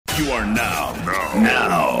You are now.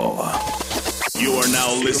 You are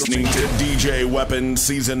now listening to DJ Weapon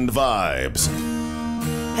Seasoned Vibes.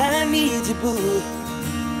 I need you, boo.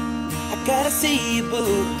 I gotta see you,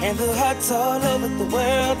 boo. And the hearts all over the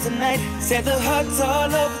world tonight. Say the hearts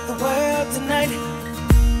all over the world tonight.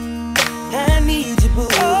 I need you, boo.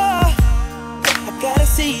 Oh, I gotta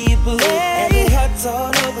see you, boo. Hey. And the hearts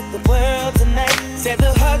all over the world tonight. Say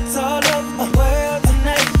the hearts all over the world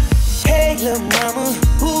tonight. Hey, little mama,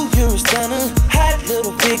 ooh, you're a stunner. Hot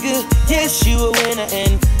little figure, yes, you a winner.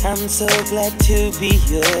 And I'm so glad to be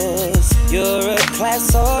yours. You're a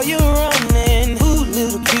class all your own. And ooh,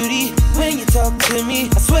 little cutie, when you talk to me,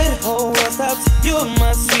 I swear the whole world stops. You're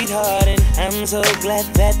my sweetheart, and I'm so glad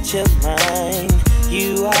that you're mine.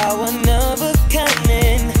 You are one of a kind,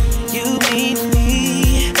 and you mean to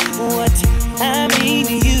me what I mean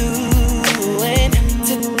to you. And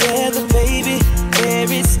together, baby,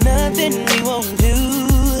 there is nothing we won't do.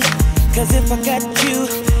 Cause if I got you,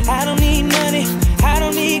 I don't need money, I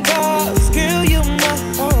don't need cars. Girl, you're my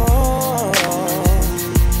own.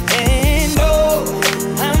 And oh,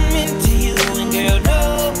 I'm into you. And girl,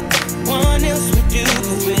 no one else would do.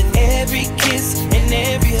 Cause with every kiss and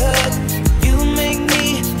every hug, you make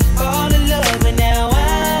me fall in love. And now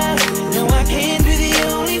I know I can't be the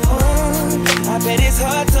only one. I bet it's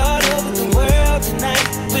hard all over the world tonight.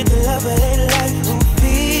 With the love of their life, who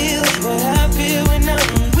feels what I feel when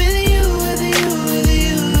I'm with you, with you, with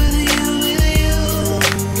you, with you, with you,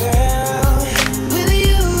 girl. With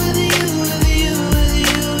you, with you, with you, with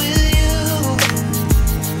you, with you.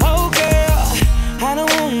 Oh girl, I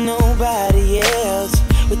don't want nobody else.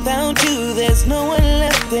 Without you, there's no one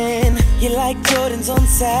left. And you're like Jordans on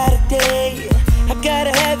Saturday. I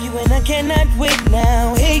gotta have you and I cannot wait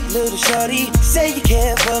now. Hey little shorty, say you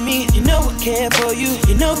care for me. You know I care for you.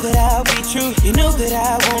 You know that I'll be true. You know that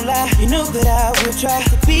I won't lie. You know that I will try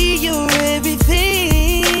to be your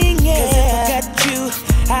everything, yeah. Cause if I got you,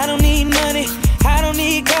 I don't need money, I don't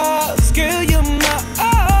need cars. Girl, you're my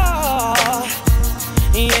all,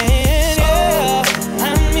 yeah, yeah.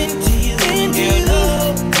 I'm into you, and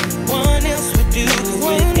girl, no one else would do. Cause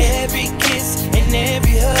with every kiss and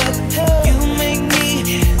every hug, you make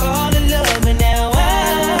me fall in love. And now I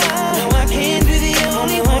know I can't be the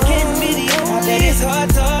only one. Can't be the only. I bet it's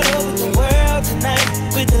hard all over the world tonight.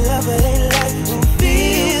 With the love of their life, who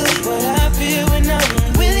feels what I feel when I'm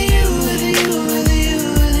with you, with you, with you,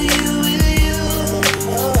 with you, with you.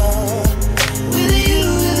 Oh, with you,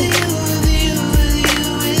 with you, with you, with you,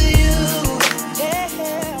 with you. Yeah.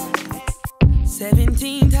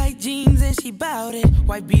 17 tight jeans and she bout it.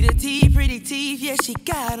 White beater tee, pretty teeth, yeah, she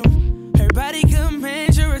got 'em. Her body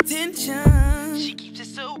commands your attention. She keeps it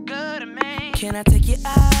so good, man. Can I take you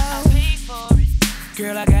out? I'll pay for it.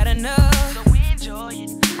 Girl, I got enough, so enjoy it.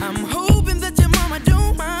 I'm hoping that your mama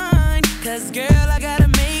don't mind. Cause girl, I gotta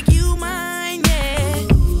make you mine, yeah.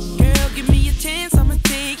 Girl, give me a chance, I'ma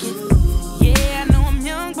take it. Yeah, I know I'm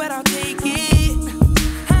young, but I'll take it.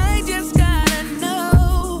 I just gotta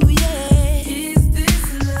know, yeah. Is this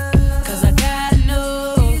love? Cause I gotta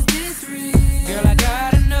know. Is this real? Girl, I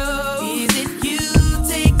gotta know. Is it you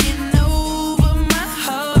taking over my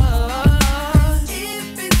heart?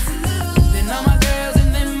 If it's love, then all my girls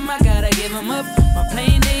and them, I gotta give them up. My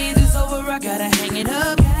playing days is over, I gotta hang it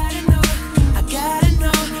up. I gotta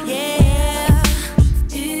know, yeah.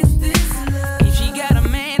 Is this love? If she got a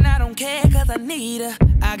man, I don't care, cause I need her.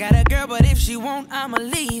 I got a girl, but if she won't, I'ma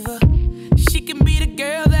leave her. She can be the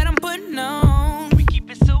girl that I'm putting on. We keep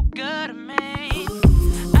it so good, man.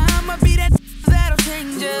 I'ma be that that'll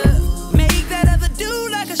change her. Make that other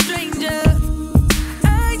dude like a stranger.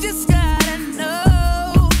 I just gotta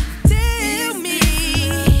know. Tell me.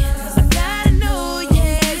 Cause I gotta know,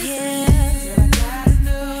 yeah, yeah.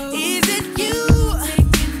 Is it you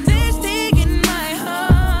that's taking my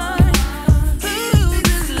heart? Who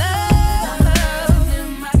is love?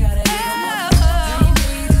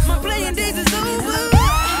 My playing days is over.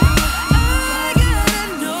 I gotta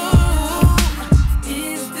know.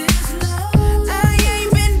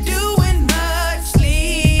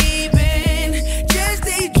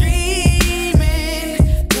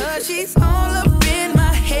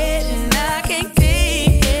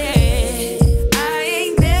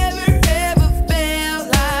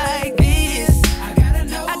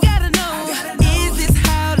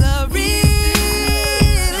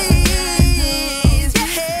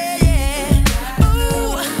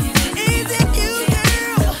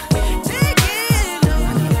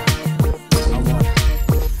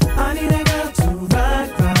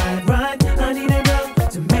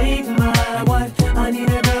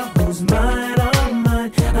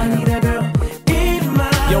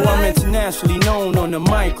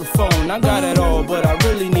 microphone. I got it all, but I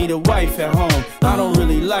really need a wife at home. I don't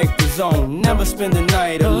really like the zone, never spend the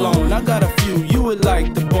night alone. I got a few, you would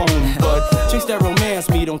like the bone, but chicks that romance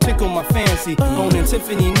me don't tickle my fancy. Bone and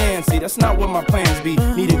Tiffany Nancy, that's not what my plans be.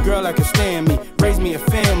 Need a girl that can stand me, raise me a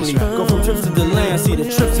family. Go from trips to the land, see the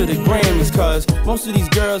trip to the Grammys. Cause most of these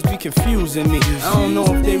girls be confusing me. I don't know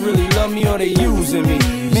if they really love me or they using me.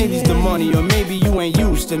 Maybe it's the money or maybe you ain't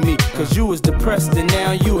used to me. Cause you was depressed and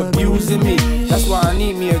now you abusing me. That's why I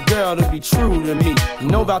need me a girl to be true to me.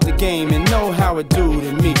 Know about the game and know how it do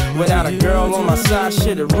to me. Without a girl on my side,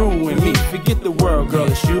 shit'll ruin me. Forget the world, girl,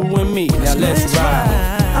 it's you and me. Now let's ride.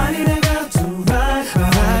 I need a girl to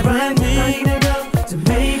ride me. I need a girl to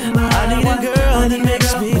make my I need a girl that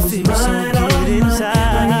makes me feel so good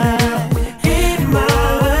inside. in my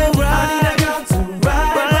world. I need a girl to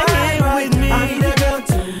ride with me. I need a girl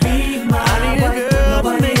to be my I need a girl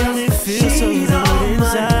that makes me feel so good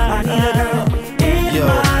inside. I need a girl in Yo,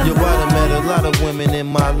 I met a lot of women in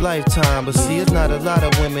my lifetime, but see, it's not a lot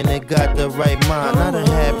of women that got the right mind. I done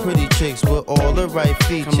had pretty chicks with all the right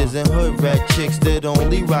features, and hood rat chicks that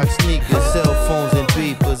only rock sneakers, cell phones and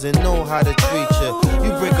beepers, and know how to treat you.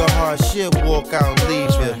 You break a heart, shit, walk out and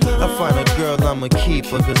leave you. I find a girl, I'ma keep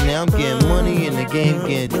her, cause now I'm getting money and the game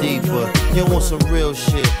getting deeper. You want some real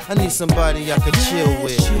shit, I need somebody I could chill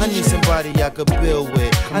with. I need somebody I could build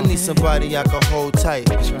with. I need somebody I could hold tight.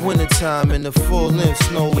 Wintertime in the full length,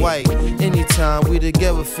 Snow White. Anytime we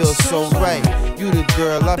together feel so right. You the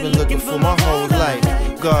girl I've been looking for my whole life.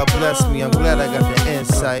 God bless me, I'm glad I got the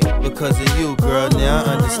insight. Because of you, girl, now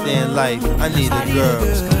I understand life. I need a girl.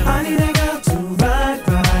 I need a girl to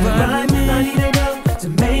ride me. I need a girl to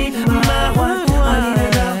make my one. I need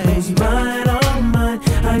a girl who's mine, all mine.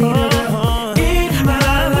 I need a girl in my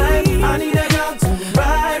life. I need a girl to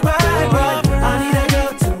ride. I need a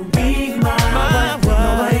girl to be my one.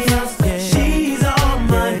 Nobody else, she's all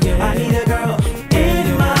mine. I need a girl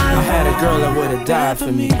in my life. I had a girl that would've died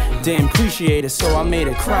for me. Didn't appreciate it, so I made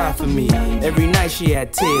her cry for me. Every night she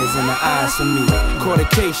had tears in her eyes for me. Caught a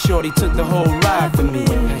case, shorty took the whole ride for me.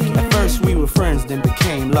 At first we were friends, then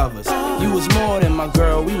became lovers. You was more than my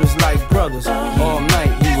girl, we was like brothers. All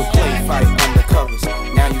night we would play fight undercovers.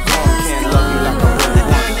 Now you gone, can't love me like I really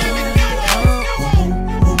want.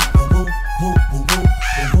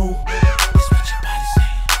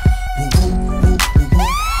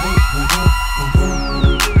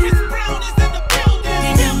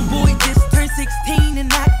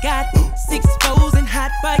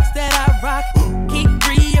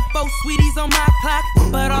 Sweeties on my clock,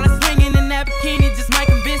 but all the swinging in that bikini just might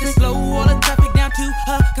convince me. Slow all the traffic down to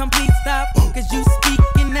a complete stop. Cause you speak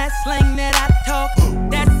in that slang that I talk.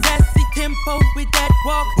 That sassy tempo with that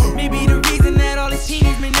walk. Maybe the reason that all these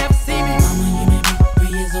teens may never see me. Mama, you may be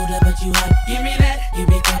 3 years older, but you hot. Give me that. You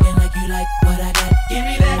be talking like you like what I got. Give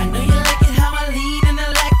me that. I know you like it how I lead in the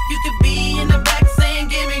lack. You could be in the back saying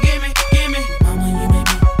gimme, gimme, gimme. Mama, you may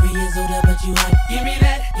be 3 years older, but you hot. Give me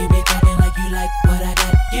that. You be talking like you like what I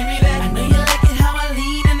got. Give me that. I know you like it how I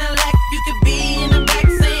lead in the lack. You could be in the back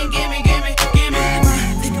saying gimme, gimme, gimme.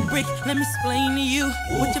 Take a break, let me explain to you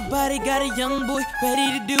what your body got a young boy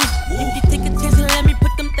ready to do. If you take a chance and let me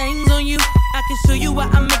put them things on you, I can show you why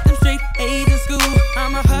I make them straight A's in school.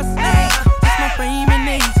 I'm a hustler, just my frame and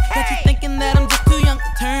age. Got you thinking that I'm just too young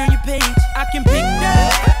to turn your page. I can pick up,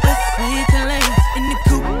 let's switch your lanes. In the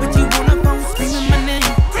coupe, but you on the phone screaming my name.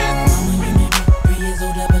 Mama, you may be 3 years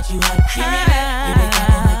older, but you hot. Give me that. You be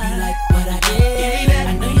talking like you like what I got. Give me that.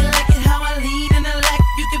 I know you like it how I lead in the lack.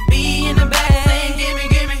 You could be in the back saying gimme,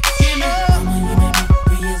 gimme, gimme. Mama, you may be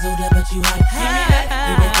 3 years older, but you hot. Give me that.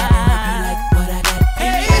 You be talking like you like what I got.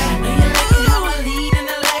 Give me that. I know you like it how I lead in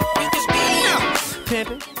the lack. You could be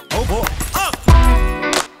Pimpin'. Oh boy.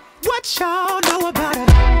 What y'all know about a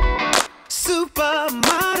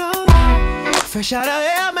supermodel? Fresh out of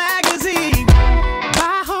Air magazine.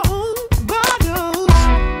 Buy her own bottles.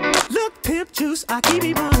 Look, pimp juice, I keep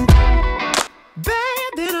it on.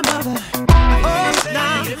 Bad than a mother. Oh,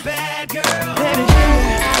 now. Need a bad girl. Baby,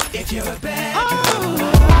 if you're a bad girl.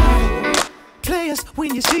 Players,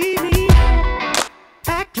 when you see me,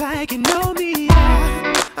 act like you know me.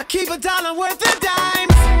 I keep a dollar worth of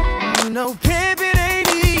dimes. No pimpin' ain't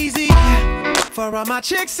easy. For all my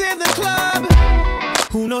chicks in the club,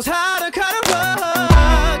 who knows how to cut a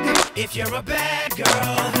rug? If you're a bad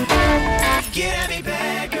girl, get at me,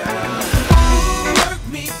 bad girl. Work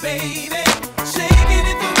me, baby, shaking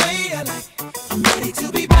it the way I like. I'm ready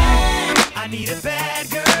to be bad. I need a bad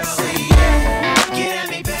girl. Say yeah, get at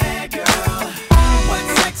me, bad girl. What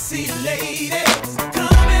sexy ladies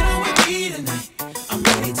coming on with me tonight? I'm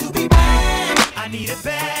ready to be bad. I need a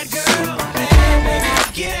bad girl. Bad, baby,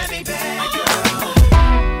 get at me, bad girl.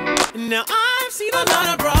 Now I've seen a lot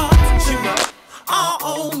of bras, you know, all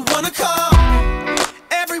on one accord.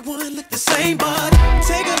 Everyone look the same, but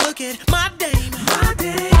take a look at my dame. My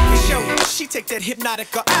dame. Show she take that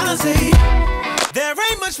hypnotic Alizé. There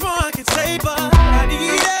ain't much more I can say, but I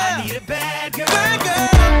need a bad girl. Bad girl,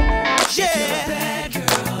 yeah. Bad girl.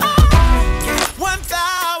 Oh, one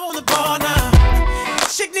thou on the bar now.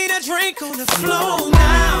 Chick need a drink on the floor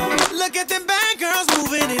now. Look at them bad girls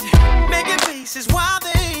moving it, making faces while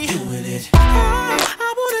they doing it. Oh,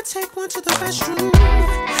 I wanna take one to the restroom.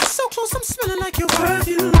 So close, I'm smelling like your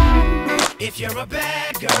perfume. If you're a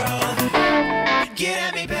bad girl, get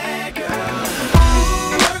at me, bad girl.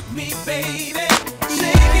 Work me, baby.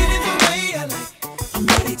 Shake it in the way I like. I'm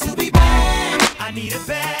ready to be bad. I need a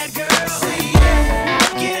bad girl. Say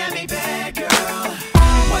yeah. Get at me, bad girl.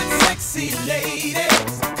 What sexy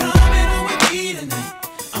ladies coming on with me tonight?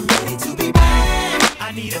 I'm ready to be bad.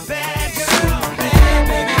 I need a bad girl. Bad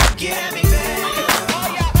baby. Get at me, bad girl. All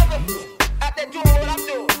y'all ever out there doing what I'm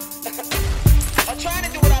doing? I'm trying to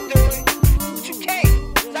do what I'm doing. But you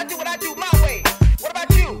can't. 'Cause I do what I do my way. What about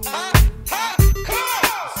you? Huh? Come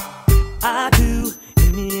on. I do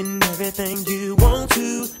any and everything you want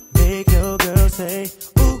to make your girl say,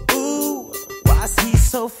 ooh, ooh, why's he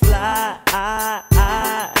so fly?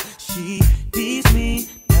 She tease me,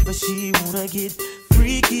 never she wanna get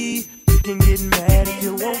freaky. You can get mad if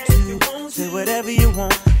you want to, say whatever you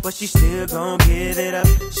want, but she still gon' give it up.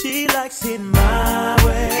 She likes it my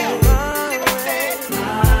way, my way,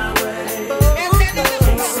 my way.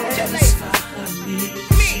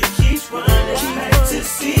 She keeps running back to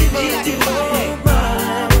see me do it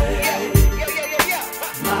my way,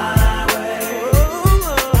 my way.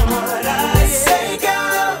 What I say,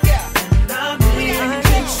 girl, and I'm in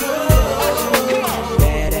control.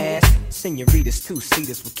 Badass senoritas,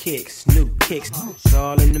 two-seaters with kicks, new kicks, it's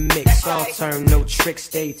all in the mix. All turn, no tricks,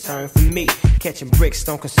 they turn for me. Catching bricks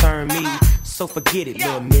don't concern me, so forget it,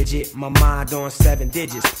 little midget. My mind on 7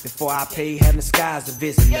 digits. Before I pay, heaven skies a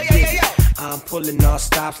visit. I'm pulling all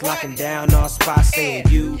stops, locking down all spots, saying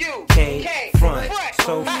you can't front.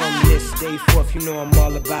 So from this day forth, you know I'm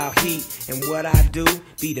all about heat, and what I do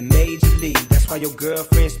be the major league. That's why your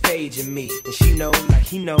girlfriend's paging me, and she know like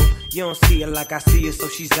he know. You don't see her like I see her, so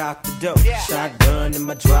she's out the door. Shotgun in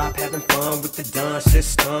my drop, having fun with the done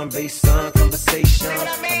system. Based on conversation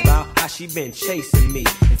about how she been chasing me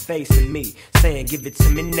and facing me, saying give it to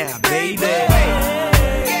me now, baby.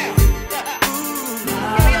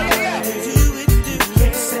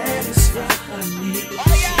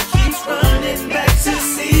 Running back to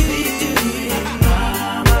see me do it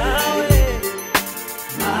my way,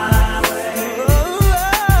 my way.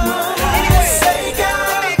 What I say,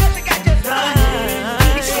 girl,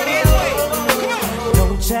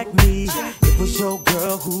 don't check me. It was your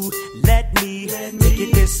girl who let me take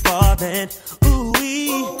it this far. Then,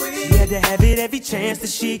 ooh-wee, she had to have it every chance that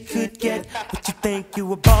she could get. But you think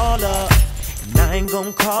you a baller, and I ain't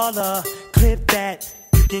gon' call her. Clip that.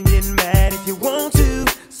 You can get mad if you want to,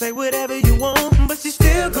 say whatever you want, but she's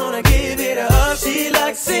still gonna give it up. She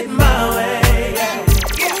likes it my way,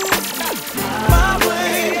 my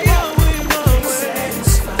way, my way, my way.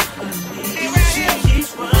 She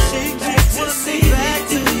keeps running back to see back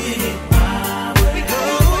to it my way.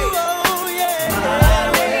 Oh yeah, my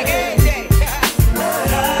way.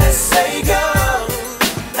 What I say, girl,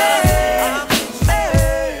 hey,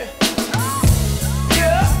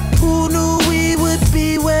 yeah. Who knew we would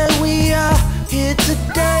be where we are here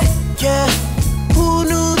today? Yeah, who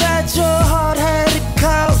knew that your heart had a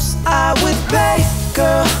cost I would pay?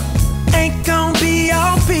 Girl, ain't gon' be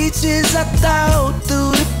all peaches. I thought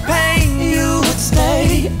through the pain you would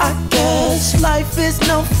stay. I guess life is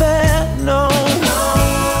no fair, no.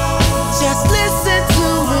 Just listen to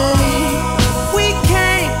me. We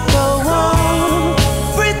can't go on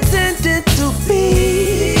pretending to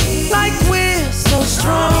be like we're so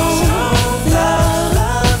strong.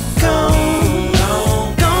 Love gone,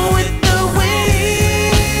 gone with the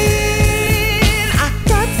wind. I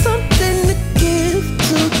got something to give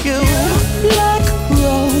to you, like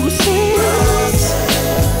roses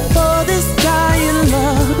for this dying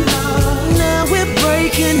love. Now we're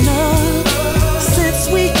breaking up since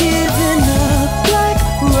we giving up. Like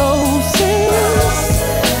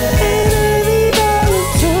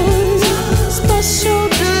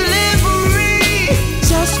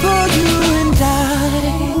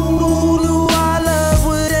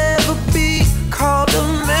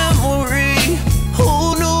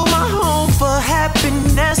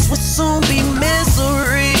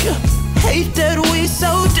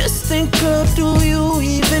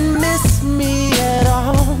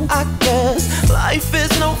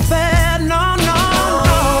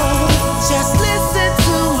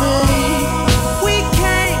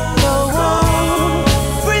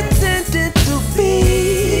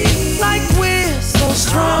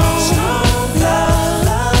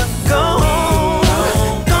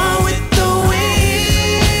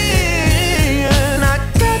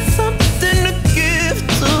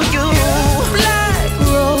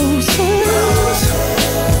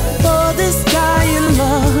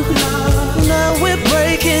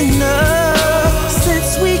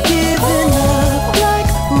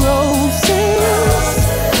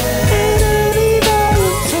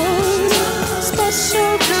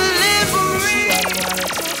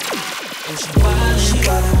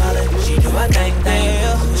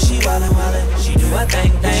her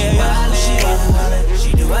thing, thing. She wildin', wildin'.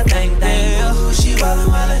 She do her thing, thing. Ooh, she wildin',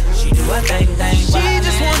 wildin'. She do her thing, thing. She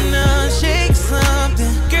just wanna shake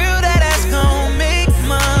something. Girl, that ass gon' make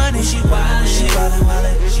money. She wildin',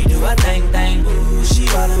 wildin'. She do her thing, thing. Ooh, she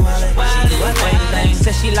wildin', wildin'. She do her thing, thing.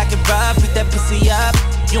 Said she like it rough, beat that pussy up.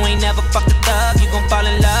 You ain't never fucked a thug, you gon' fall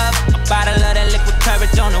in love. A bottle of that liquid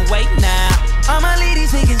courage on the way now. All my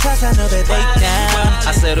ladies taking shots, I know that they down.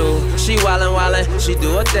 I said, ooh, she wildin', wildin'. She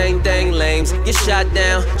do her thing, thing. Lames get shot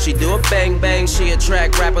down. She do a bang, bang. She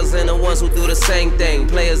attract rappers and the ones who do the same thing.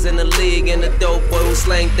 Players in the league and the dope boy who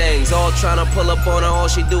slang things. All tryna pull up on her, all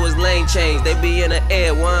she do is lane change. They be in the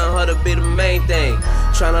air, want her to be the main thing.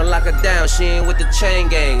 Tryna lock her down, she ain't with the chain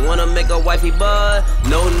gang. Wanna make her wifey bud?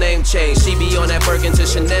 No name change. She be on that Birkin to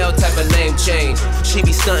Chanel type of name change. She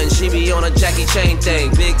be stuntin', she be on a Jackie Chain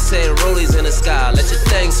thing. Big sand rollies in the sky, let your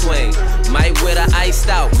thing swing. Might wear the iced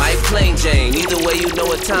out, might plain Jane. Either way, you know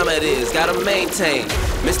what time it is, gotta maintain.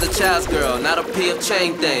 Mr. Child's girl, not a P.F.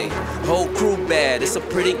 chain thing. Whole crew bad, it's a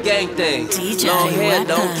pretty gang thing. DJ Long hair,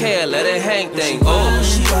 don't care, let it hang thing. Oh,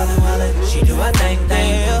 she wildin', wildin'. She do her thing,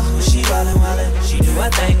 thing. Ooh, she wildin', wildin'. She do her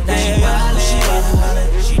thing, thing. She wildin',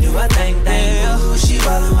 wildin'. She do her thing, thing. Ooh, she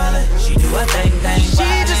wildin', wildin'. She do her thing, thing. She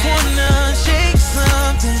just wanna shake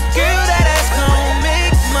something. Girl, that ass gon'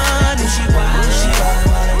 make money. She wildin',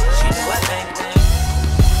 wildin'. She do her thing, thing.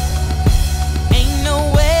 Ain't no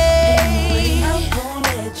way I'm gon'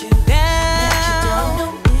 let you down.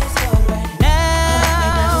 know it's alright.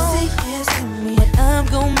 Now Say yes to me. I'm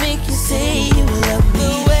gon' make you say you love me.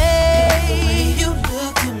 The way you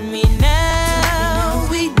look to me now,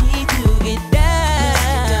 we need to get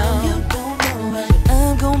down. You don't know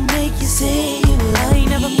I'm gon' make you say you love me. I ain't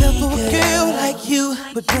never felt for a girl like you,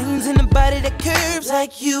 with brains in a body that curves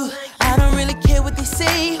like you. I don't really care what they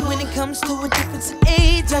say when it comes to a difference in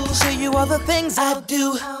age. I can show you all the things I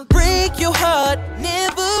do. Break your heart,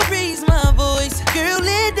 never raise my voice. Girl,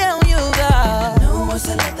 lay down your guard. no one's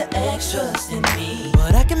to let the extras in me.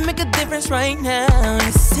 But I can make a difference right now,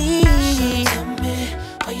 you see. Tell me,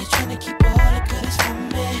 are you trying to keep all the goodies from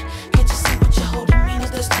me? Can't you see what you're holding me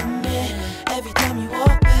does to me? Every time you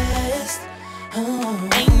walk past,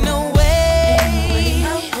 Ain't no way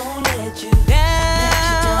I'm gon' let you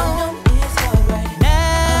down. know it's alright.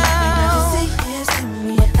 Now Say yes to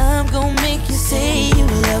me. I'm gon' make you say you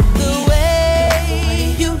love me. The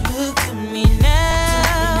way you look to me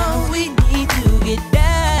now, we need to get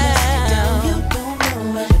down. You don't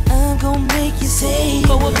know I'm gon' make you say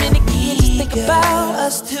for a minute, can you just think about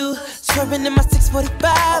us two? Swerving in my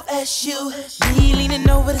 645 SU, me leaning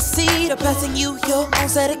over the seat, or passing you your own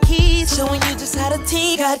set of keys, showing you just how to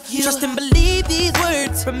teach. Got you. Trust and believe these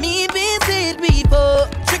words from me being said before.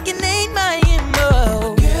 Tricking ain't my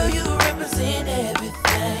MO. Girl, you represent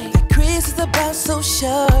everything. That Chris is about so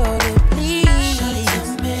sure, please. Shawty,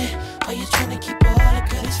 tell me, are you trying to keep all the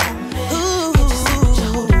goodies from me? Can't you see what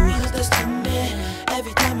you're holding me does to me?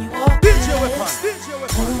 Every time you walk past,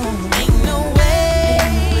 Ain't no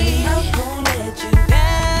way I'm gon' let you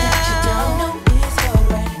down. know it's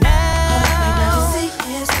alright. Now Say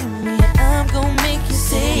yes to me. I'm gon' make you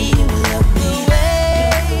say you love me.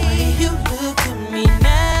 The way you look to me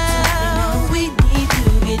now, we need to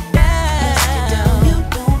get down. You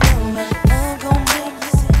don't know I'm gon' make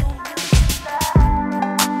you say.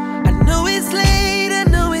 I know it's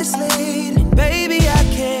late, and baby I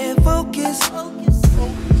can't focus.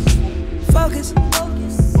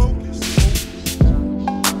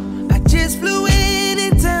 I just flew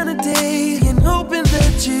in town today and hoping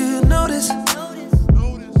that you notice.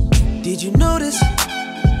 Did you notice?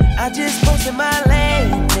 I just posted my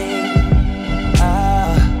landing.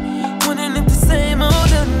 Wondering if the same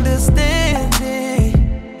old understanding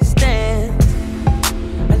stands.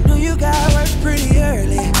 I know you got work pretty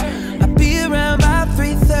early. I'll be around by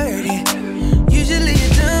 3:30. Usually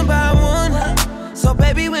you're done by 1. So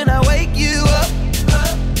baby, when I wake you up,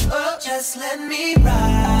 just let me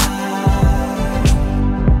ride.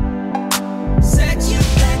 Set you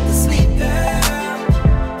back to sleep, girl.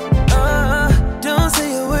 don't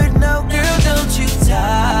say a word, no, girl, don't you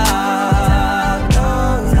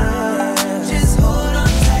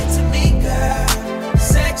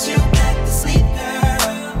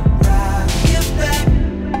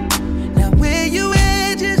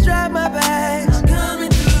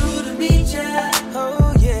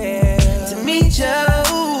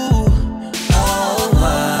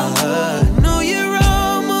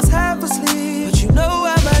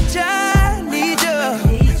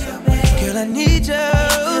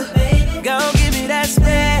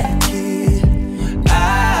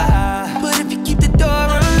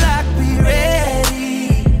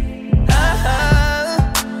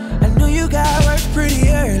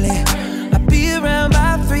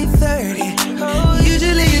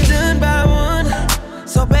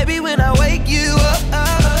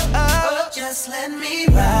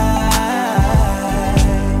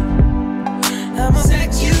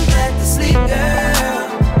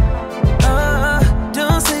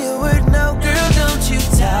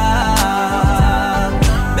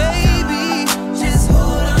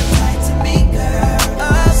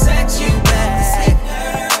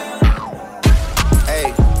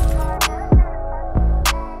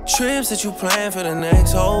Trips that you plan for the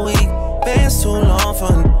next whole week. Bands too long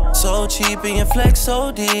for so cheap and your flex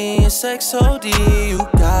OD and sex OD. You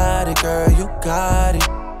got it, girl, you got it.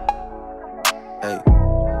 Hey,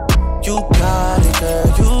 you got it, girl,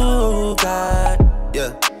 you got it.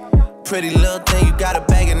 Yeah, pretty little thing, you got a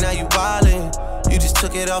bag and now you wildin'. You just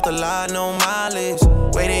took it off the line, no mileage.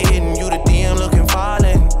 Waiting, hitting you the DM, looking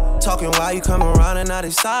violent. Talking while you come around and now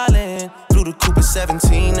they silent. Through the coupe at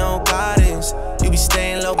 17, no guidance. You be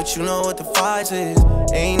staying low, but you know what the fight is.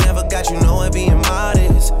 Ain't never got you know it being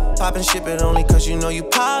modest. Poppin' shit, but only cause you know you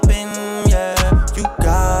poppin', yeah. You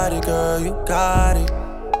got it, girl, you got it.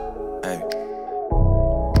 Hey.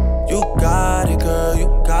 You got it, girl, you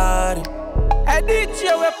got it. I did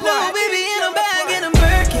your report. No, baby, in a bag, in a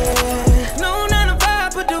Birkin. No, 9 to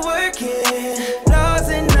 5, put the work in. Laws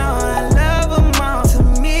and all, I love them all. To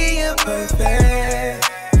me, you're perfect.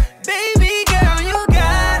 Baby girl, you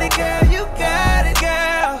got it, girl. You got it,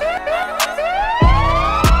 girl.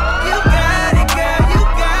 You got it, girl. You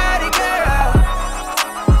got it, girl.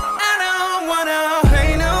 I don't wanna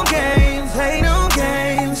play no games,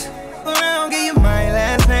 but I don't give you my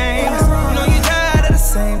last name. You know you tired of the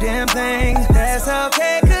same damn thing. That's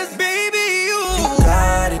okay, cause baby, you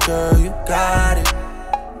got it, girl, you got it.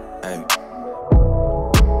 Hey.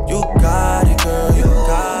 You got it, girl, you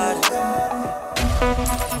got it.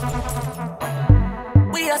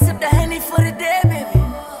 We all sip the Henny for the day, baby.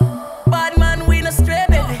 Bad man, we no stray,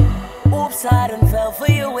 baby. Oops, I done fell for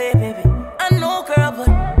your way, baby. I know, girl, but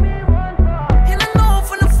and I know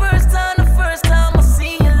from the first time I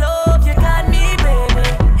seen your love, you got me, baby.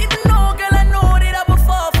 Even though, girl, I know that I would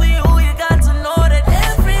fall for you, you got to know that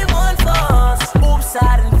everyone falls. Oops,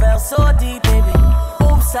 I done fell so deep, baby.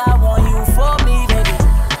 Oops, I want you for me, baby.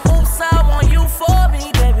 Oops, I want you for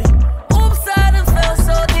me, baby. Oops, I done fell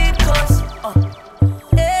so deep, cause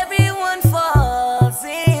everyone falls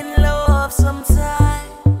in love sometime.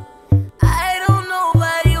 I don't know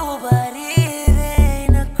about you, but it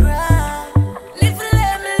ain't a crime. If you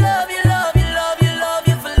let me love you, love you, love you, love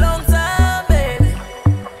you for a long time, baby.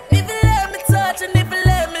 If you let me touch and if you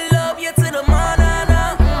let me love you to the morning.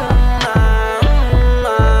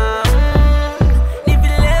 If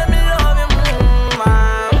you let me love you,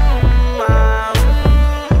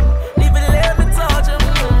 if you let me touch you,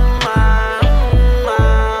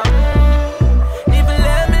 if you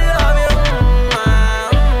let me love you,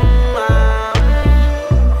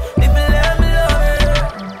 if you let me love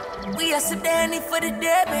you. We are sip the Henny for the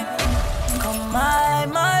day, baby. Come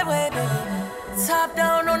my way, baby. Top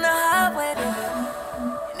down on the highway, baby.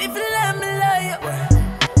 If you let me love you,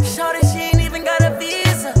 shorty, she ain't even got a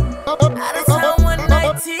visa. Out of town one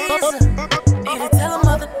night teaser. Need to tell them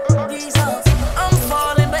other these hoes I'm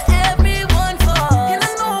falling, but everyone falls. And I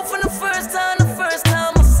know from the first time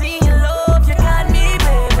I seen your love, you got me,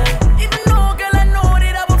 baby. Even though, girl, I know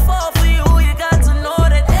that I would fall for you, you got to know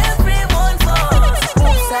that everyone falls.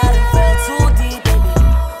 Oops, I done fell too deep, baby.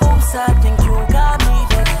 Oops, I think you got me,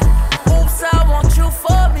 baby. Oops, I want you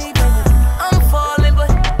for me, baby. I'm falling, but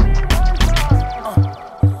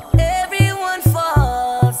everyone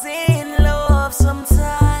falls in love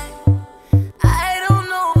sometime. I don't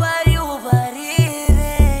know about you, but it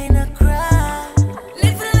ain't a crime.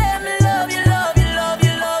 If you let me love you, love you, love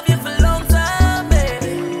you, love you for a long time,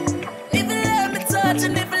 baby. If you let me touch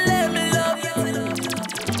and if you let me love you.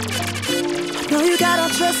 Know you got all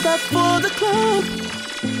dressed up for the club,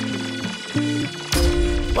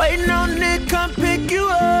 waiting on Nick come pick you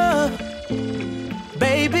up,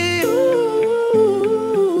 baby.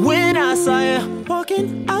 Ooh, when I saw you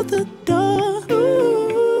walking out the door,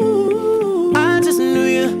 ooh, I just knew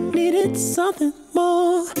you needed something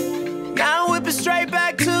more. Now whip it straight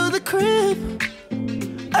back to the crib.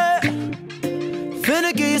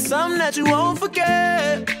 Finna give you something that you won't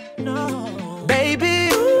forget. No, baby.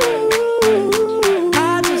 Ooh,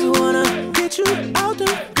 I just wanna get you out the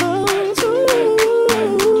clothes.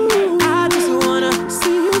 Ooh, I just wanna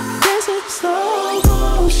see you dancing slow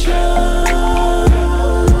motion.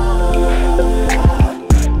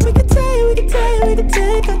 We can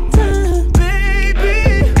take our time, baby,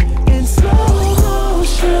 in slow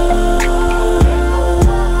motion.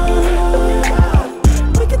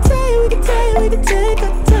 We can take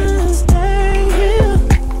our time, stay here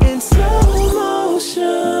in slow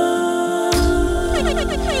motion.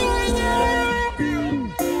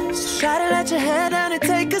 So try to let your head down and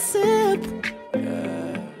take a sip.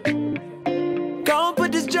 Go and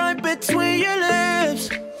put this joint between your lips,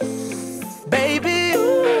 baby.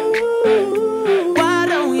 Ooh, why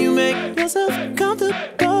don't you make yourself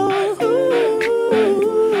comfortable?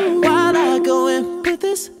 Ooh, while I go and put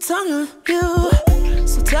this tongue on you.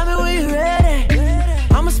 So tell me when you're ready.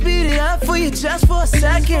 I'ma speed it up for you just for a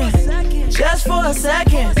second. Just for a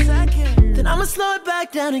second. Then I'ma slow it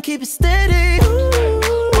back down and keep it steady.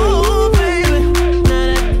 Ooh, baby. Now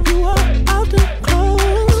that you are out the clothes,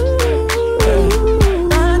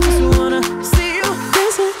 I just wanna see you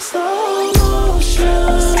dancing slow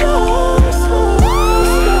motion.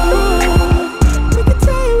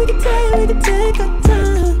 We can take our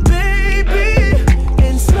time, baby,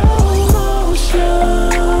 in slow motion.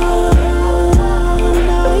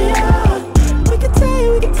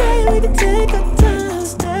 We can take our time,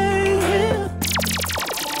 stay here.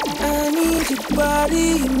 I need your body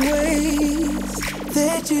in ways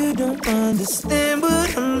that you don't understand,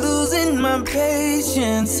 but I'm losing my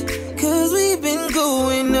patience. Cause we've been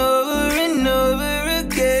going over and over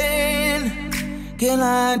again. Girl,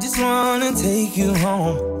 I just wanna take you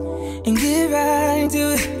home and get right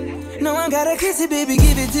to it. No, I gotta kiss it, baby,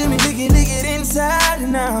 give it to me, lick it inside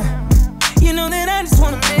and out. You know that I just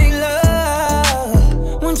wanna make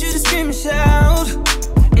love. Want you to scream and shout.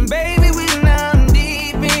 And baby, we're now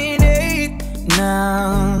deep in it.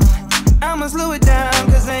 Now, I'ma slow it down,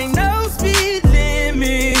 cause ain't no speed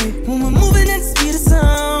limit. When we're moving at the speed of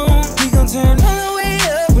sound, we gon' turn all the way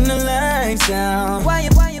up when the lights down. Why you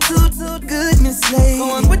too goodness late?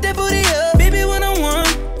 Go on, put that booty up, baby, when I want.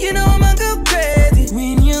 You know I'ma go crazy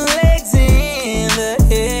when your legs in the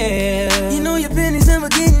air. You know your pennies never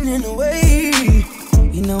getting in the way.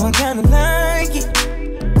 You know I kinda like it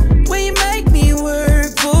when you make me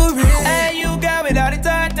work for it. Hey, you got me all the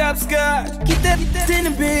tied up skirt. Keep that in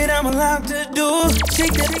the bed, I'm allowed to do.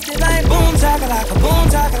 Shake that like boom chakalaka, boom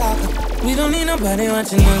chakalaka. We don't need nobody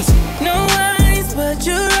watching us. No eyes but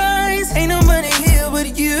your eyes. Ain't nobody here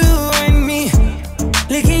but you and me.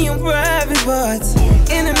 Licking your private parts.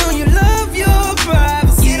 And I know you love your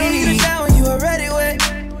privacy. You don't need a shower, you already wet.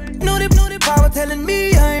 Know the power telling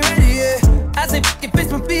me I ain't ready yet. I say it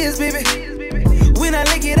fits my fears, baby. When I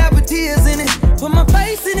lick it, I put tears in it. Put my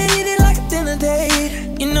face in it, eat it like a dinner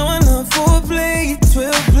date. You know I love foreplay,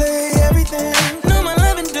 12 play, everything. No, my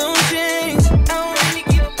loving don't change. I don't really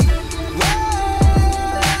give a.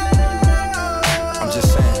 I'm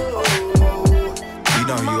just saying. You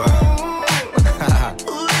know who you are.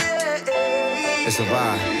 It's a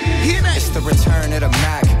vibe. It's the return of the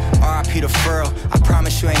Mac. R.I.P. the Furl. I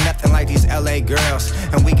promise you ain't nothing like these LA girls.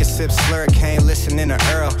 And we can sip slurricane, listening to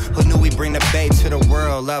Earl. Who knew we bring the bay to the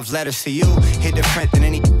world? Love letters to you, hit different than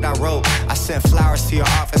any I wrote. I sent flowers to your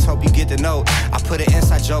office, hope you get the note. I put an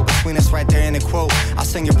inside joke between us right there in the quote. I'll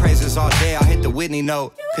sing your praises all day, I'll hit the Whitney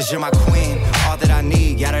note. Cause you're my queen, all that I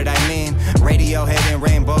need, yeah, that I mean. Radiohead and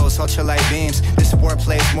rainbows, ultralight beams. This sport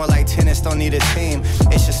plays more like tennis, don't need a team.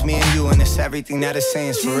 It's just me and you and it's everything that it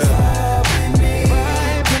seems, for real.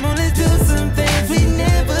 Come on, let's do some things we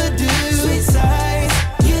never do. Sweet sights,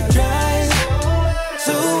 you drive.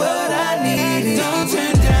 So what I need is don't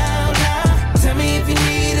turn down now. Tell me if you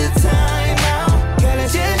need a time out. Girl,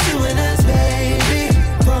 it's just you and us, baby.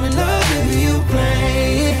 Fall in love, baby, you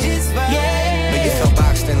play it just fine. Yeah. Make you feel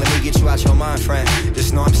boxed in, let me get you out your mind, friend.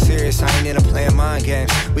 Just know I'm serious, I ain't into playing mind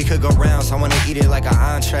games. We could go rounds, I wanna eat it like an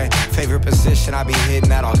entree. Favorite position, I be hitting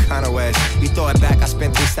that all kind of ways. You throw it back, I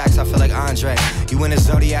spent 3 stacks, I feel like Andre. You in the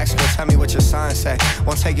Zodiac, girl, tell me what your signs say.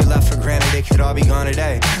 Won't take your love for granted, it could all be gone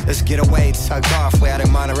today. Let's get away, tucked off, way out in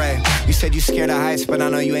Monterey. You said you scared of heights, but I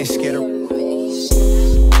know you ain't scared of.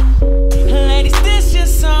 Ladies, this your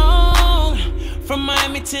song. From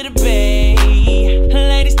Miami to the Bay.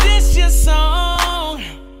 Ladies, this your song.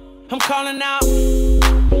 I'm calling out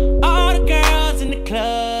all the girls in the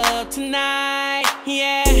club tonight,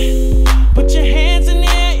 yeah. Put your hands in the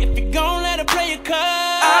air if you gon' let her play your card.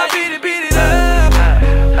 I'll beat it up,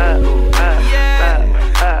 yeah.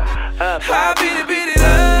 I'll beat it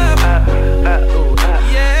up,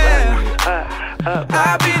 yeah. I'll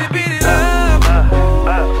beat it up, yeah.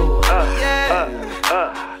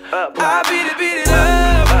 I'll beat it up,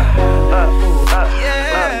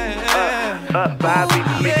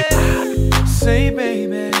 yeah. Say,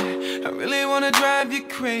 baby, I really wanna drive you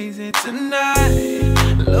crazy tonight.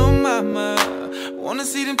 Little mama, wanna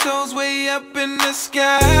see them toes way up in the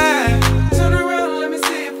sky. Turn around, let me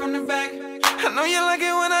see it from the back. I know you like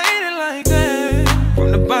it when I eat it like that.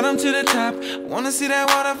 From the bottom to the top, wanna see that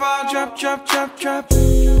waterfall drop, drop, drop, drop.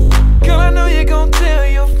 Girl, I know you gon' tell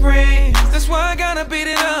your friends. That's why I gotta beat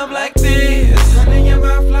it up like this. Running your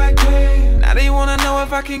mouth like that. Now they wanna know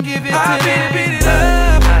if I can give it to them. I beat it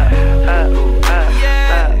up,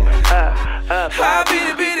 yeah. I beat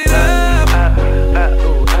it up,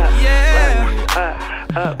 yeah.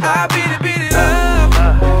 I beat it up,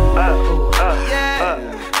 yeah.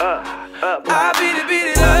 I beat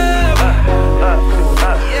it up,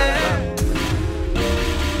 yeah.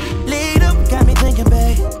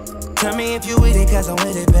 because I'm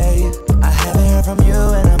with it, babe. I haven't heard from you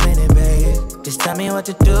and I'm in it, babe. Just tell me what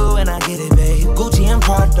to do and I get it, babe. Gucci and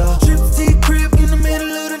Prada. Trip to your crib in the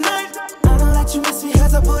middle of the night. I don't let you miss me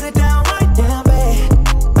cause I put it down right down, babe.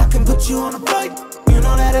 I can put you on a flight. You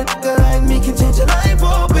know that a nigga like me can change your life,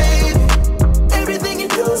 oh, baby. Everything you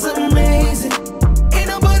do is amazing. Ain't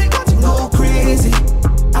nobody got you go crazy.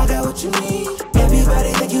 I got what you need.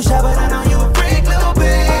 Everybody think you shy, but I know you a freak, little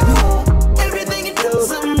baby. Everything you do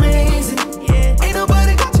is amazing. Ain't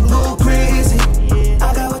nobody got you go crazy.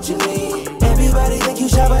 I got what you need. Everybody think you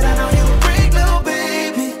shy, but I know you a freak, little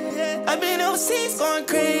baby. I've been overseas going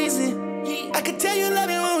crazy. I could tell you love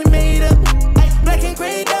it when we made up. Black and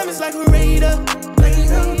gray diamonds like a radar.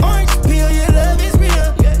 Orange peel, your love is real.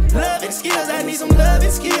 Love and skills, I need some love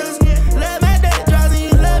and skills. Love my dad draws and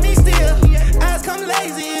you love me still. Eyes come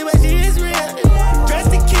lazy, but she is real.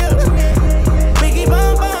 Dressed to kill. Biggie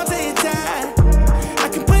bomb bomb till you tired. I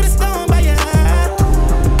can put a stone by your eye.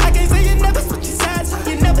 I can't say you never switch your sides.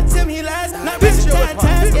 You never tell me lies. Not rich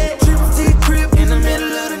times, yeah. Triple T crib in the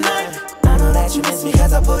middle of the night. I know that you miss me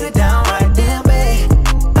cause I put it down right there, babe.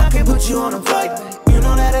 I can put you on a flight. You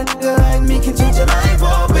know that a nigga like me can change your life,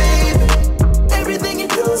 oh, baby. Everything you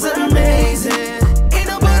do is amazing. Ain't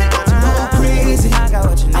nobody got you go crazy. I got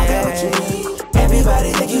what you need. I got what you need.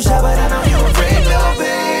 Everybody think you shy, but I know you a freak, little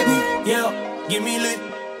baby. Yeah, give me lit.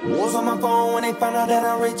 Wolves on my phone when they find out that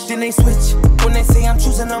I'm rich. Then they switch when they say I'm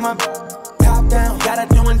choosing on my top down. Gotta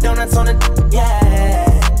doing donuts on the yeah.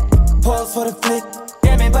 Pause for the flick.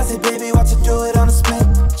 Damn it, bust it, baby. Watch her do it on the split.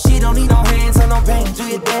 She don't need no hands or no pain. Do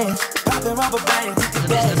your dance. Poppin' rubber bands.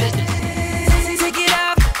 Take it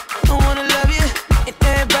out. I wanna love you. And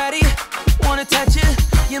everybody wanna touch you.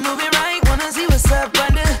 You move it right. Wanna see what's up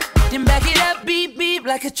under. Then back it up. Beep, beep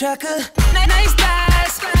like a trucker. Nice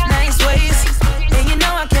thighs. Nice waist. And you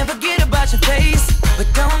know I can't forget about your face. But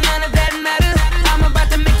don't none of that matter. I'm about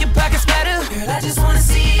to make your pockets better. Girl, I just wanna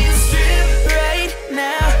see you strip right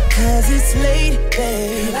now. Cause it's late,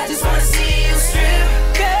 babe. Girl, I just wanna see you strip.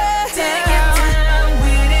 Girl, take your time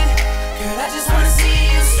with it. Girl, I just wanna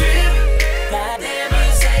see you strip. Goddamn,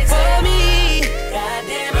 you sexy. For me.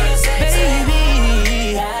 Goddamn, you sexy.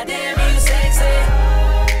 Baby. Goddamn, you sexy.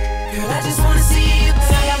 Girl, I just wanna see you.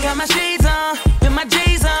 I got my shades on, with my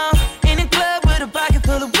J's on. In the club with a pocket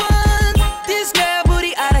full of ones. This girl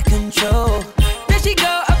booty out of control. Then she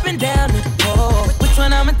go up and down the pole. Which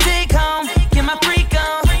one I'ma take home? Get my freak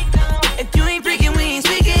on. If you ain't freaking, we ain't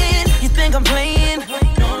speaking. You think I'm playing?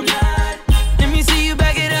 No, I'm not. Let me see you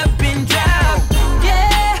back it up and drop.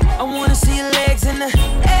 Yeah, I wanna see your legs in the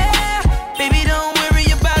air. Baby, don't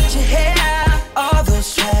worry about your hair. All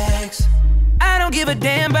those tracks, I don't give a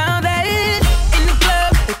damn about that. In the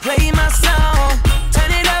club, they play my song.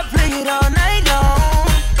 Turn it up, play it all night long.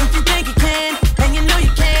 If you think you can, and you know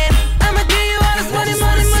you can, I'ma give you all this money,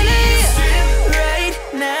 money, money. Right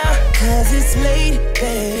now, cause it's late,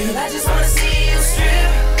 babe. I just wanna see you strip.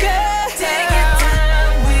 Girl, take your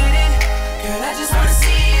time with it. Girl, I just wanna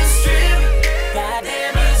see you strip.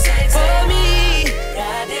 Goddamn, you sexy. For me.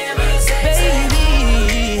 Goddamn, you sexy.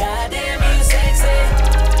 Baby. Goddamn, you sexy.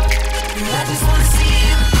 Girl, I just wanna see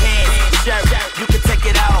you. Pants, shirt, you can take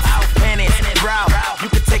it off. Panties, bra, you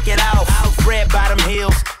can take it off. Red bottom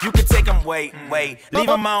heels, you can take them. Wait, leave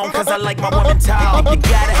them on, cause I like my woman tall. You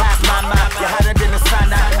gotta have my mouth, you're hotter than the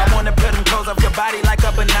sun. I wanna put them clothes off your body like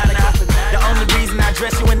a banana. The only reason I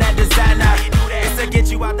dress you in that designer is to get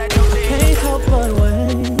you out that door. Can't help but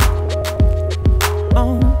wait.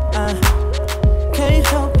 Oh, I can't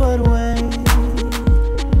help but wait.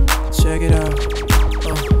 Check it out.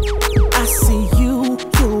 I see you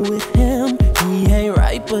with him. He ain't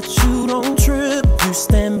right, but you don't trip. You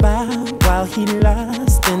stand by while he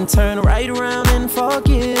lies, then turn right around and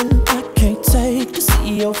forgive. I can't take to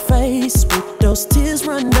see your face with those tears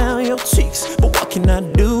run down your cheeks. But what can I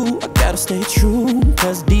do? I gotta stay true,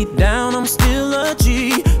 cause deep down I'm still a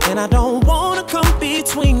G. And I don't wanna come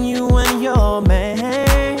between you and your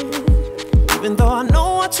man, even though I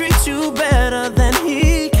know I treat you better than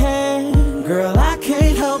he can. Girl, I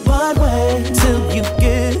can't help but wait till you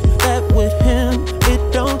get that with him.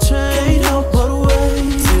 It don't change. Can't help but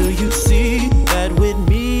wait till you see that with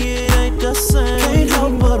me it ain't the same. Can't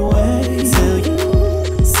help but wait till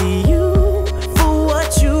you see you for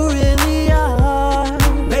what you really are.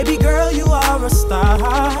 Baby girl, you are a star,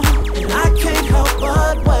 and I can't help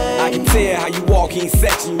but wait. I can tell how you walk ain't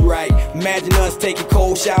sexing you right. Imagine us taking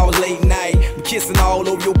cold showers late night. I'm kissing all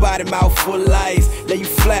over your body, mouth full of ice. Lay you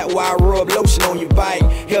flat while I rub lotion on your bike.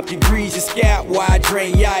 Help you grease your scalp while I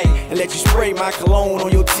drain your eye. And let you spray my cologne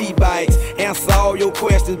on your T-bikes. Answer all your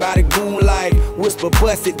questions by the moonlight. Whisper,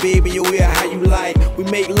 bust it, baby, in your ear, how you like. We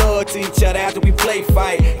make love to each other after we play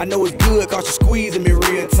fight. I know it's good cause you're squeezing me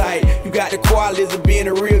real tight. You got the qualities of being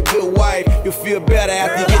a real good wife. You'll feel better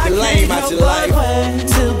after you get the lame out your life.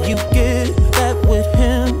 Till you get that with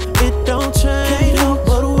him, it don't change. Can't help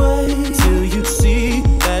but wait till you see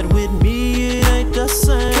that with me it ain't the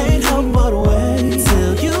same. Can't help but wait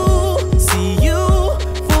till you see you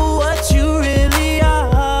for what you really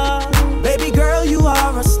are. Baby girl, you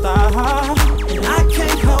are a star, and I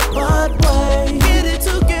can't help but wait. Get it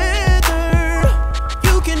together,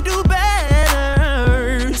 you can do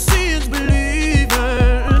better. See is believing,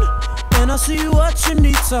 and I see what you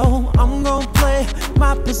need, so I'm gonna play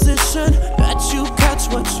my position. That you catch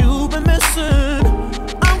what you've been missing.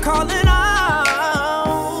 I'm calling out.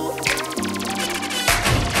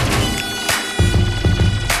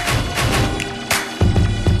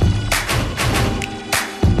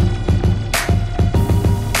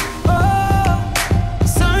 Oh,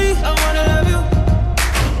 sorry, I wanna love you.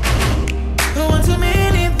 Don't want too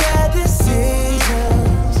many bad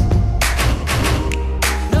decisions.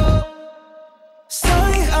 No,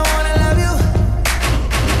 sorry, I wanna love you.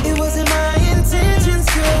 It wasn't my intentions,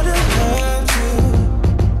 girl, to hurt you.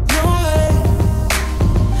 No way.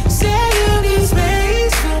 Say you need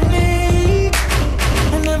space from me.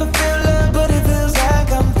 I never feel love, but it feels like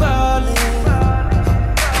I'm falling.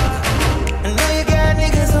 I know you got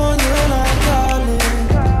niggas on you and I'm calling.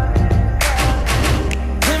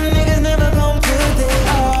 Them niggas never gon' put their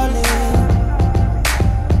all in.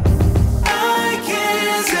 I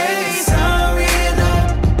can't say sorry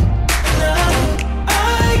enough. No, I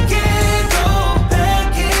can't go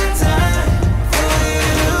back in time for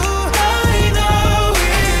you. I know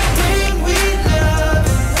it when we love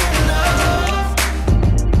enough.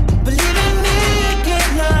 Believe in me again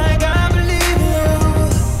like I believe in you.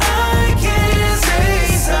 I can't say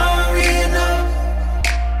sorry enough.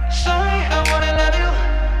 Sorry, I wanna love you.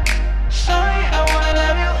 Sorry, I wanna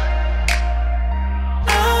love you.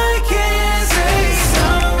 I can't say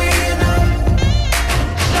sorry enough.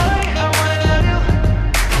 Sorry, I wanna love you.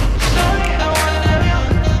 Sorry, I wanna love you.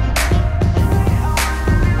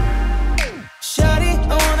 Shawty,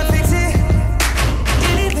 I wanna fix it.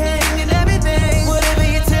 Anything and everything. Whatever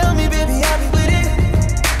you tell me, baby, I'll be with it.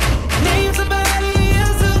 Name somebody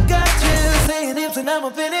else who got you. Saying if and I'm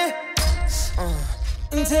up in it.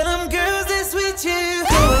 And tell them girls that's with you.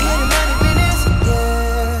 Go ahead and mind your business.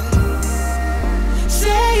 Yeah.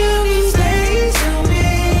 Say you need space from me.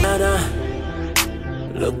 Nana,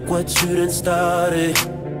 look what you done started.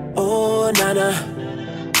 Oh, Nana,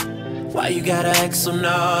 why you gotta act so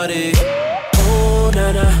naughty? Oh,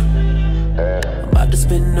 Nana, I'm about to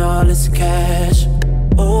spend all this cash.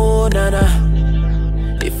 Oh, Nana,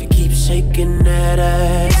 if you keep shaking that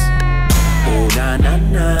ass. Oh, na na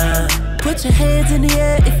na. Put your hands in the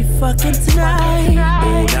air if you fucking tonight.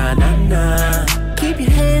 Oh, na na na. Keep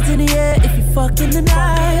your hands in the air if you fucking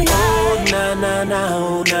tonight. Oh, na na na.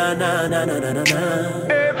 Oh, na na na na na na na.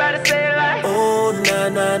 Everybody say it like. Oh, na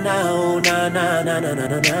na na. Oh, na na na na na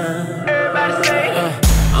na na. Everybody say it.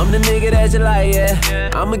 I'm the nigga that you like, yeah.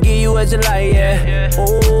 I'ma give you what you like, yeah.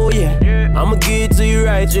 Oh, yeah. I'ma give it to you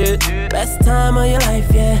right, yeah. Best time of your life,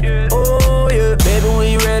 yeah. Oh, yeah. Baby,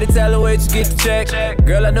 when you ready, tell the wait, just get the check.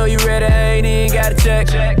 Girl, I know you ready, I ain't even got to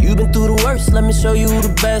check. You been through the worst, let me show you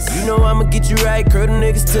the best. You know I'ma get you right, curl them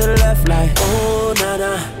niggas to the left, like. Oh,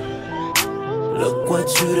 na-na, look what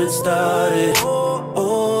you done started.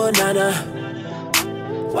 Oh, na-na,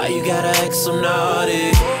 why you gotta act so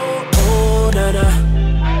naughty? Oh, na-na,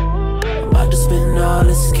 about to spend all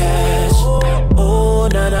this cash. Oh,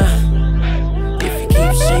 na-na, if you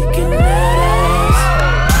keep shaking that ass.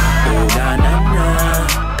 Oh,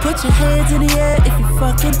 na-na-na. Put your hands in the air if you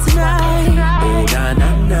fucking tonight. Oh,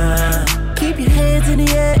 na-na-na. Keep your hands in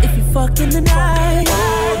the air if you fucking tonight.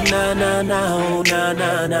 Oh, na-na-na. Oh,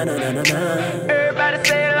 na-na-na-na-na-na-na. Everybody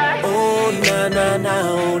say it like. Oh, na-na-na.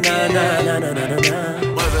 Oh, na-na-na-na-na-na.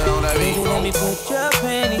 Let me put your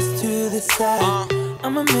panties to the side.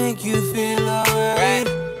 I'ma make you feel alright.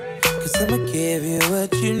 Cause I'ma give you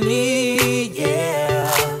what you need, yeah.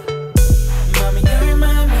 Mommy, you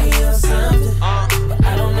remind me of something, but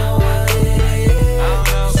I don't know what it is.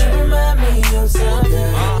 Cause you remind me of something,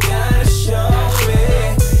 you gotta show me.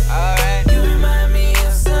 You remind me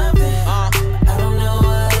of something, I don't know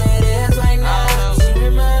what it is right now. Cause you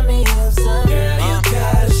remind me of something, girl, you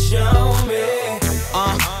gotta show me.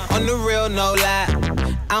 On the real, no lie,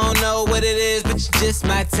 I don't know what it is, but you're just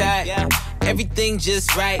my type. Everything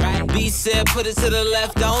just right. B said put it to the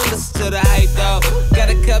left, don't listen to the hype though. Got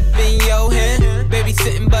a cup in your hand, baby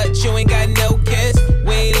sitting but you ain't got no kiss.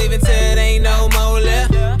 We ain't leaving till it ain't no more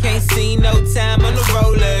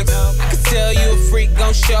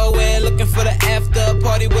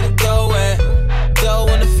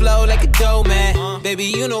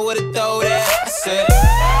baby, you know where to throw that. I said,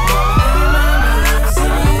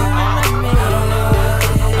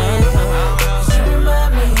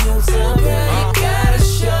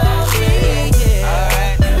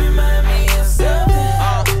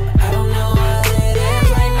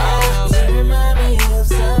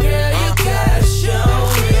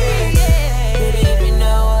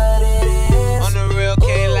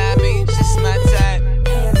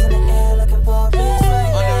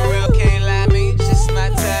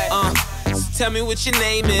 tell me what your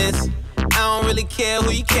name is. I don't really care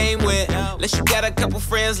who you came with. Unless you got a couple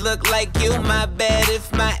friends look like you. My bad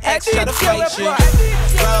if my ex try to fight you.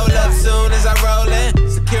 Roll up soon as I roll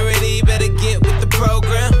in. Security better get with the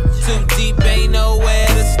program. Too deep, ain't nowhere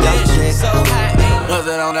to stay. So high, ain't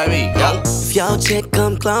nothing on that beat. If your chick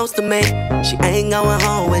come close to me, she ain't going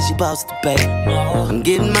home when she supposed to pay. I'm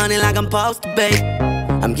getting money like I'm supposed to pay.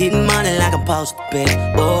 I'm getting money like I'm supposed to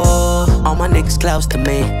pay. Oh, all my niggas close to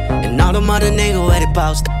me, and all them other niggas where they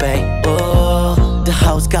supposed to pay. Oh, the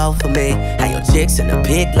hoes go for me. How your chicks in the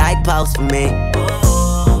pic like post for me.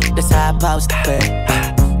 Oh, that's how I supposed to pay.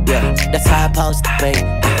 Yeah, that's how I supposed to pay.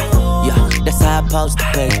 Yeah, that's how I supposed to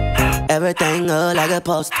pay. Everything look like it's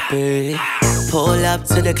supposed to be. Pull up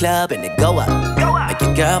to the club and it go up. Make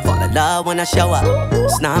your girl fall in love when I show up.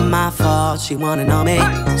 It's not my fault, she wanna know me.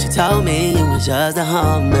 She told me you was just a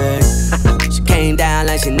homie. She came down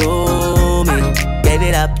like she knew me. Gave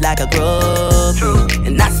it up like a groupie.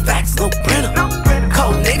 And that's facts, no printer.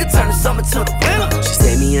 Cold nigga turn the summer to the winter. She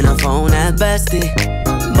saved me in her phone at bestie,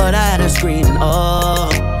 but I had her screaming, oh.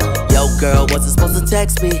 Yo girl, wasn't supposed to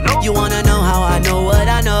text me. You wanna know how I know what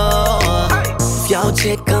I know. If your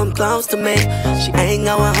chick come close to me, she ain't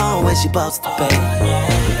going home when she supposed to pay.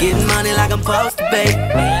 I'm getting money like I'm supposed to pay.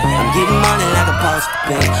 I'm getting money like I'm supposed to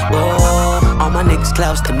pay. Oh, all my niggas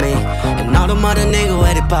close to me, and all them other niggas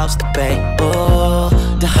where they supposed to pay. Oh,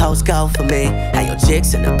 the hoes go for me. How your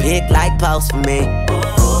chicks in the pic like post for me.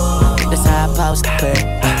 That's how I supposed to pay.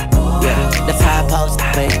 Yeah, that's how I supposed to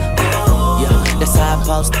pay. Yeah, that's how I'm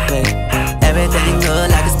supposed to pay. Everything good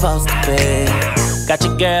like it's supposed to be. Got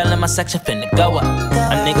your girl in my section finna go up.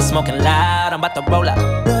 A nigga smoking loud, I'm about to roll up.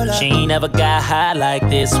 She ain't never got high like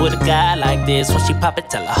this with a guy like this. When she pop it,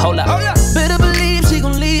 tell her hold up. Better believe she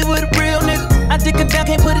gon' leave with a real nigga. I dick her down,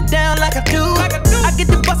 can't put it down like I do. I get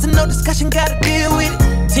the bustin', no discussion, gotta deal with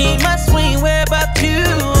it. Team my swing, where about you?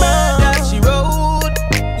 That she rolled.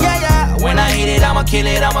 Yeah, yeah. When I hit it, I'ma kill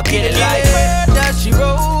it, I'ma get it like that she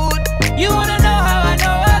rolled. You wanna know how I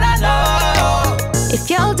know what I know? If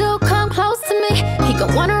your dude come close to me, he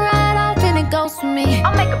gon' wanna ride off and it goes for me.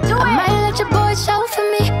 I'll make him do it. I might let your boy show for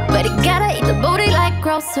me, but he gotta eat the booty like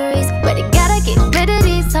groceries. But he gotta get rid of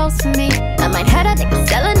these hoes for me. I might have that nigga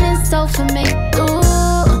selling his soul for me.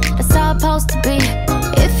 Ooh, that's how it's supposed to be.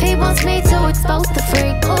 If he wants me to expose the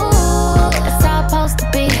freak, ooh, that's how it's supposed to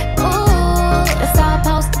be. Ooh, that's how it's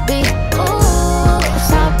supposed to be. Ooh, that's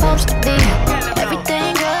how it's supposed to be.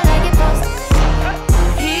 Everything good like it's supposed to be.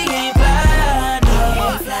 He ain't fly, no.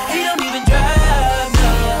 He don't even drive,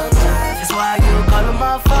 no. That's why you call him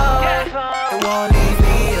my phone. It won't leave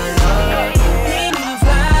me alone. He ain't even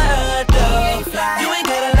fly, though. You ain't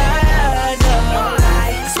gotta lie, no.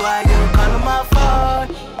 That's why you call him my phone.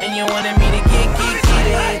 And you wanted me to get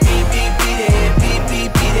it. Beep, beep, beat it. Beep, beep,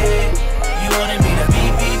 beat it. You wanted me to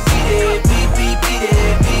beep, beep, beat it. Beep, beep, beat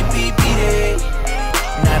it. Beep, beep, beat it.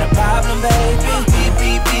 Not a problem, baby. Beep,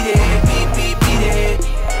 beep, beat it. Beep, beep, beat it.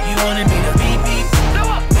 You wanted me to beep, beep.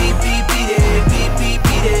 Beep, beep, beat it. Beep, beep,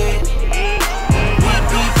 beat it. Beep,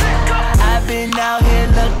 beep. I've been out here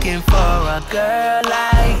looking for a girl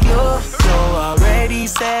like you. So already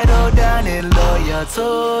settled down and loyal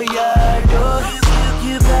to your dude.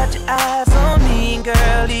 You got your eyes on me,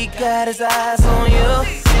 girl. He got his eyes on you.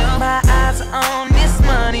 My eyes are on this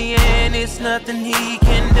money, and it's nothing he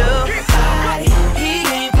can do. He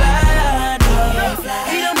ain't fly, no.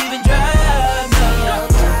 He don't even drive, no.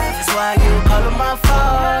 That's why you call him my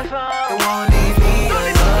phone. It won't leave me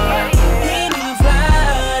alone. He ain't even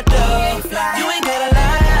fly, though. You ain't gotta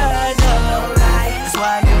lie, no. That's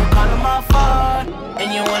why you call him my phone. And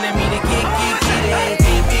you wanted me to get it.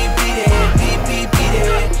 Beep, beep, beat it. Beep, beep, beat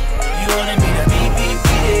it. You wanted me to beep, beep,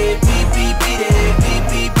 beat it. Beep, beep, beat it. Beep,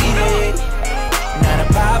 beep, beat it. Not a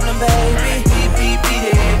problem, baby. Beep, beep, beat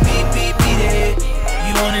it. Beep, beep, beat it.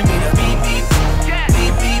 You wanted me to beep, beep.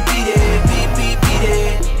 Beep, beep, beat it. Beep, beep, beat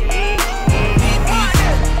it. Beep, beep.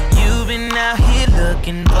 You've been out here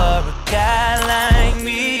looking for a guy like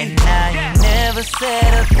me, and now you never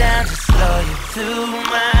settle down, just loyal to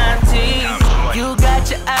my team. You got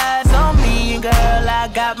your eyes on me, and girl, I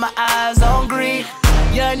got my eyes on green.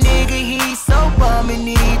 Your nigga, he's so woman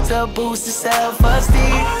needs to boost her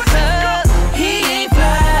self-esteem. He ain't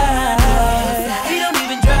fly, he don't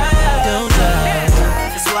even drive.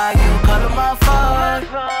 That's why you call him my phone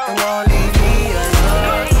and won't leave me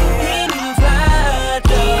alone. He ain't even fly,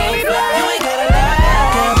 though. You ain't gotta lie,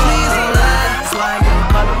 girl, please don't lie. That's why you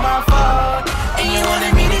call him my phone and you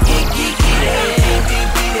wanted me to get it.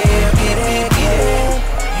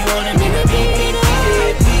 You wanted me to beat it.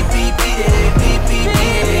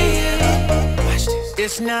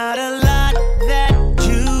 It's not a lot that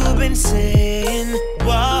you've been saying,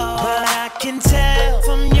 whoa, but I can tell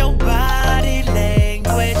from your body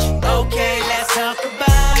language. Okay, let's talk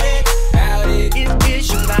about it. It's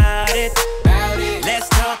about it. Let's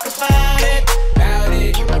talk about it.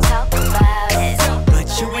 Can we talk about it?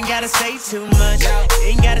 But you ain't gotta say too much.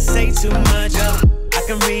 Ain't gotta say too much. I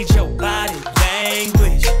can read your body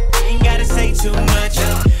language. Ain't gotta say too much.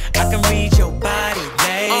 I can read your body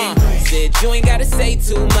language. Said you ain't gotta say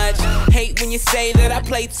too much. Hate when you say that I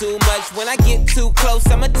play too much. When I get too close,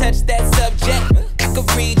 I'ma touch that subject. I can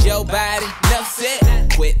read your body. Enough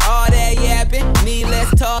said. Quit all that yapping. Need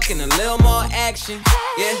less talking, a little more action.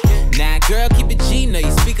 Yeah. Now, girl, keep it G. Know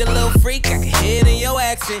you speak a little freak. I can hear it in your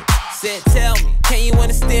accent. Said, tell me, can you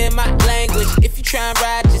understand my language? If you try and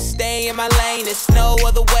ride, just stay in my lane. There's no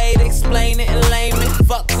other way to explain it in layman.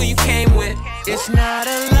 Fuck who you came with. It's not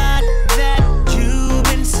a lot that you've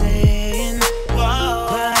been saying, whoa,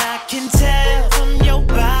 but I can tell from your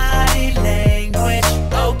body language.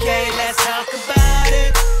 Okay, let's talk about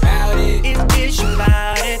it. It's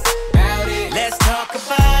about it. Let's talk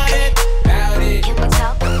about it. Can we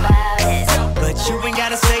talk about it? But you ain't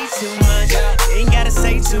gotta say too much. Ain't gotta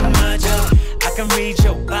say too much. I can read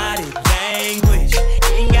your body language.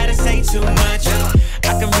 Ain't gotta say too much.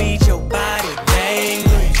 I can read your body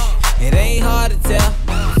language. It ain't hard to tell.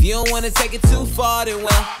 If you don't wanna take it too far, then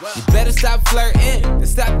well, you better stop flirting and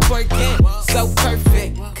stop twerking. So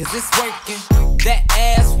perfect, cause it's working. That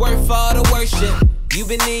ass worth all the worship. You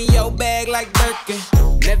been in your bag like Birkin.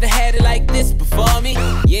 Never had it like this before me.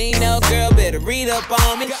 You ain't no girl, better read up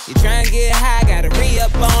on me. You tryna get high, gotta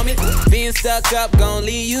re-up on me. Being stuck up, gon'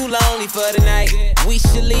 leave you lonely for the night. We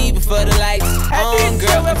should leave before the lights on,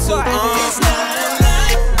 girl, I'm too on. It's not a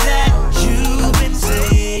lot that you've been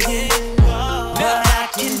saying, but I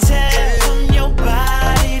can tell from your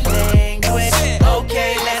body language.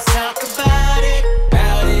 Okay, let's talk about it.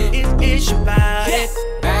 It's about it.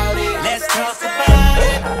 Let's talk about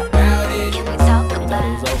it. Can we talk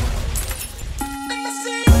about it?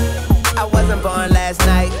 I wasn't born last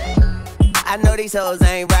night. I know these hoes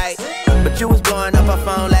ain't right. But you was blowing up her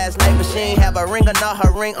phone last night, but she ain't have a ring or not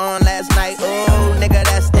her ring on last night. Ooh, nigga,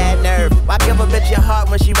 that's that nerve. Why give a bitch your heart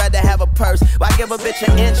when she rather have a purse? Why give a bitch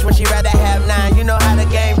an inch when she rather have 9? You know how the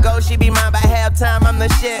game goes, she be mine by halftime, I'm the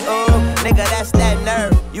shit. Ooh, nigga, that's that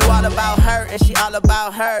nerve. You all about her and she all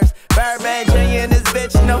about hers. Birdman Jr. and this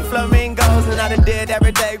bitch, no flamingos. And I done did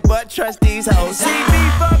everything but trust these hoes. See me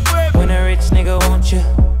fuck with. When a rich nigga want you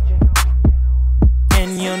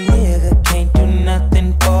and your nigga can't do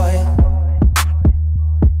nothing for you.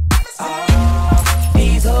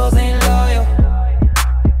 These hoes ain't loyal.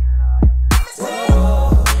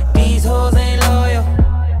 Whoa. These hoes ain't loyal.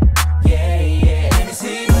 Yeah, let me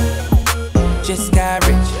see. Just got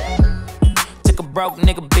rich. Took a broke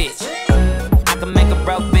nigga bitch. I can make a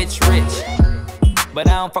broke bitch rich, but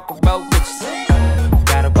I don't fuck with broke bitches.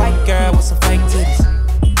 Got a white girl with some fake titties.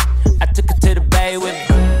 I took her to the bay with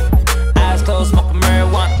me. Eyes closed, smoking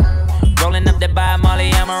marijuana. Rolling up that by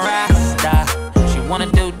Molly, I'm a rasta. She wanna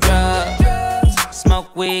do drugs,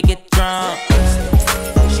 smoke weed, get drunk.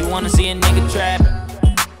 She wanna see a nigga trap.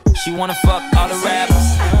 She wanna fuck all the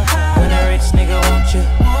rappers. When a rich nigga want you,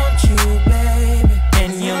 baby,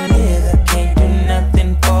 and your nigga can't do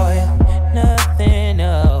nothing for you, nothing,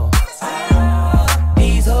 no.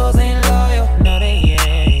 These hoes ain't loyal, no they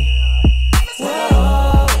ain't.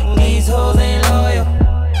 Whoa, these hoes ain't loyal.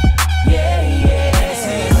 Yeah.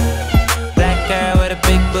 Black girl with a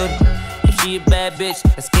big booty. If she a bad bitch,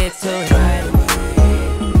 let's get to it right away.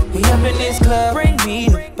 We up in this club, bring me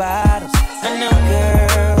the bottles. I know,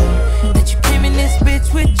 girl, that you came in this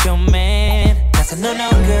bitch with your man. That's a no-no,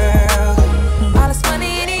 girl. All this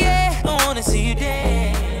money in the air, I wanna see you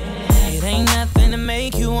dance. It ain't nothing to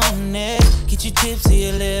make you want it. Get your tipsy,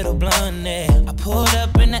 a little blunt it. I pulled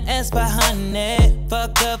up in the S500.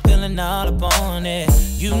 Fucked up, feeling all up on it.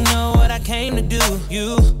 You know what I came to do.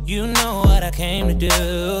 You know what I came to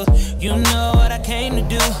do. You know what I came to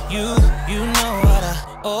do. You know what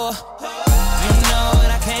I, oh. You know what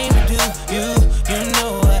I came to do. You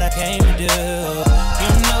know what I came to do.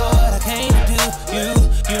 You know what I came to do.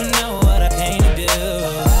 You know what I came to do.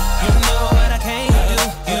 You know what I came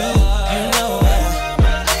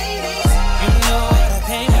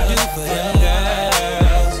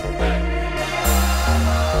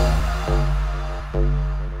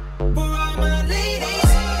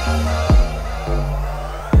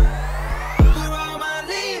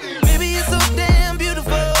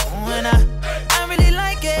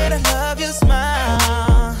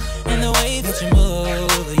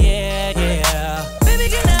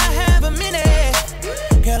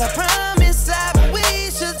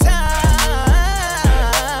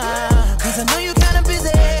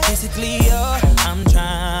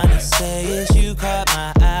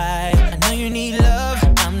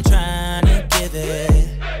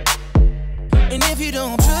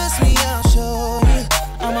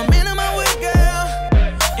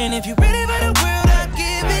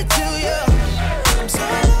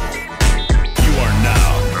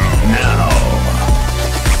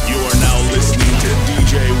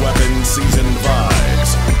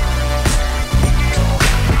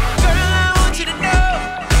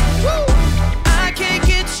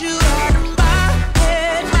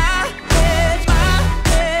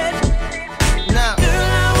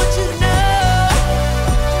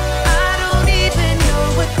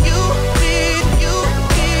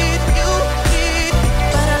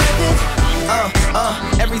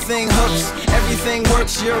Everything hooks, everything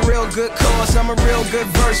works. You're a real good cause, I'm a real good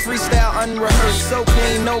verse. Freestyle unrehearsed, so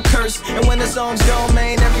clean, no curse. And when the song's gone,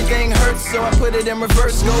 man, everything hurts. So I put it in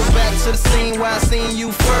reverse, goes back to the scene where I seen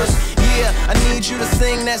you first. Yeah, I need you to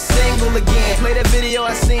sing that single again. Play that video,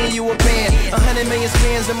 I seen you a band. 100 million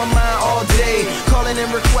spins in my mind all day. Calling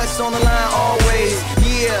in requests on the line always.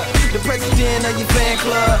 Yeah, the president of your fan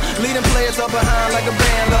club. Leading players up behind like a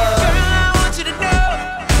band love. Girl, I want you to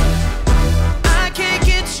know I can't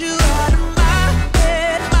get you out of my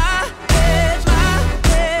head, my head, my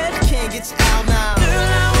head. I can't get you out now.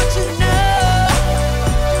 Girl, I want you to know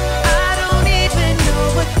I don't even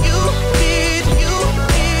know what you did, you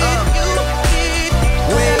did.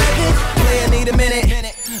 Player need a minute.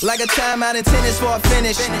 Like a timeout in tennis for a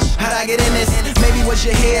finish. How'd I get in this? Maybe was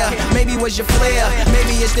your hair, maybe was your flair.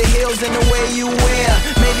 Maybe it's the heels and the way you wear.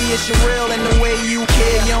 Maybe it's your real and the way you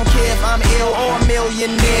care. You don't care if I'm ill or a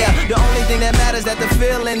millionaire. The only thing that matters that the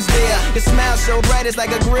feeling's there. The smile so bright it's like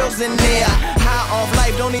a grill's in there. High off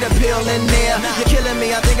life, don't need a pill in there. You're killing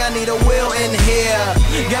me, I think I need a will in here.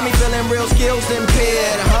 Got me feeling real skills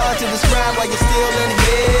impaired. Hard to describe why you're still in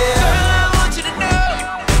here. Girl, I want you to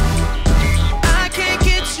know I can't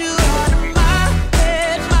get you out of my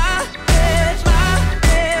head, my head, my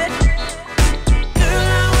head. Girl,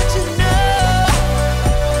 I want you to know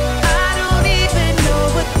I don't even know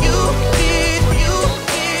what you did, you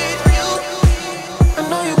did. I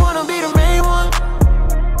know you wanna be the main one.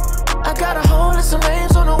 I got a whole list of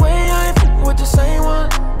names on the way, I ain't with the same one.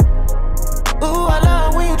 Ooh, I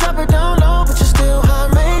love when you drop it down low, but you're still high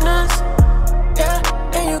maintenance. Yeah,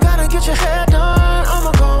 and you gotta get your hair done.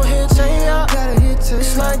 I'ma go ahead and say yeah.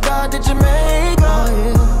 It's like God did Jamaica.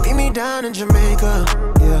 Oh, yeah. Meet me down in Jamaica.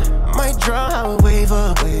 Yeah, might draw how it wave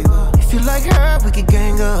up. If you like her, we could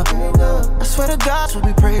gang up. I swear to God's what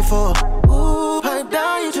we pray for. Ooh, pipe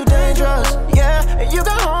down, you too dangerous. Yeah, and you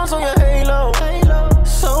got horns on your halo.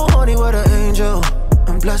 So horny, what an angel.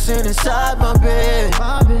 I'm blushing inside my bed.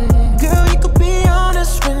 Girl, you could be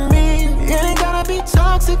honest with me. It ain't gotta be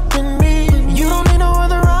toxic in me. You don't need no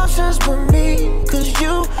other options but me. Cause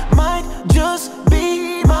you might just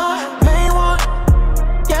be my main one.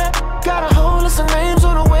 Yeah, got a whole list of names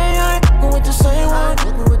on the way. I ain't fucking with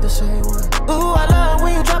the same one. Ooh, I love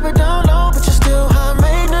when you drop it down low, but you're still high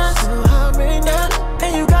maintenance. Yeah,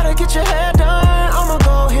 and you gotta get your hair done. I'ma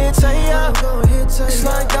go ahead and say yeah. It's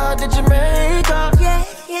like God did Jamaica.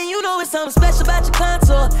 Yeah, you know it's something special about your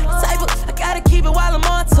contour. The type of, I gotta keep it while I'm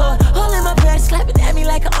on tour. Holding my breath, slapping at me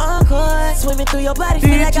like an encore. Swimming through your body,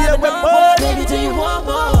 feel like I've been on board. Baby, do you want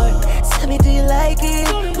more? Tell me, do you like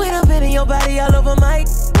it? When I'm in your body all over my,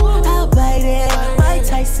 I'll bite it. Mike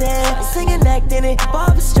Tyson, singing, acting it.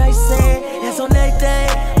 Barbra Streisand, that's on that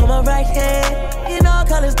thing. On my right hand, in all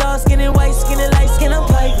colors, dark skin and white skin and light skin. I'm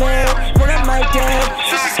piping when I'm right there.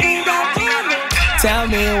 So she screamed out for me. Tell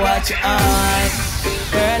me what you on.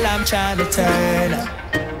 Girl, I'm trying to turn up.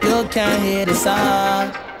 You can't hear the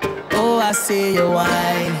song. Oh, I see you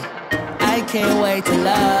whine. I can't wait to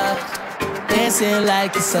love. Dancing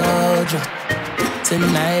like a soldier.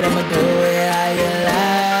 Tonight I'ma do it how you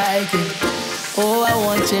like it. Oh, I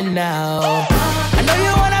want you now. I know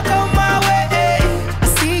you wanna come my way. I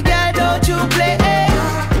see, girl, don't you play.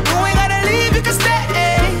 You ain't gotta leave, you can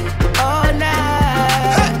stay all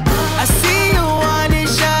night. I see you want it,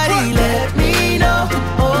 shawty, let me know.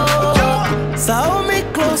 Oh, so hold me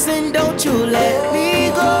close and don't you let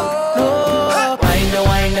me go. No,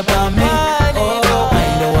 wind up on me. Oh,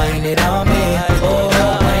 wind it on me. Oh,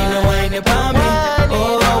 wind it on me.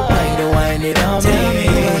 Oh, wind it on me. Tell me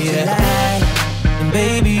what you like, and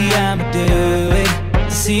baby, I'ma do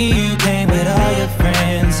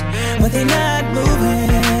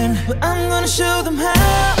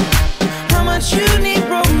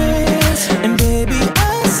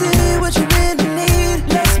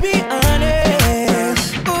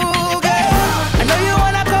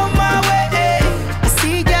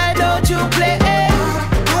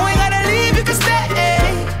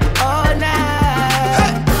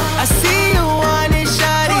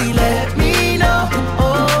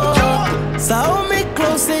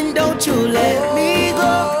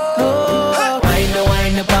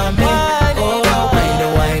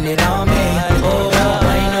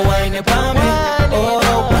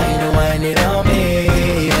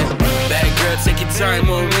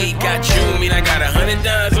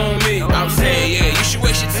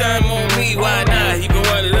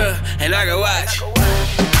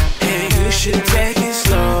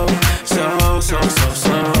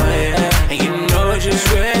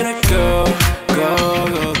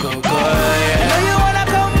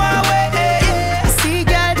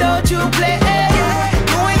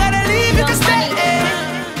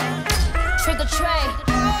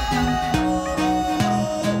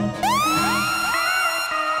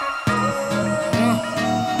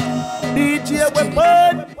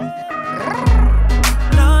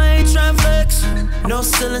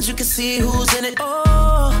ones you can see who's in it.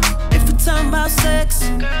 Oh, if we're talking about sex,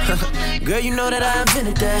 girl, you know that I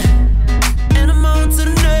invented that. And I'm on to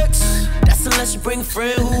the next. That's unless you bring a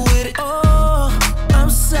friend who with it. Oh, I'm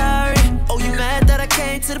sorry. Oh, you mad that I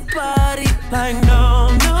came to the party? Like, no,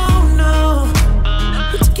 no, no.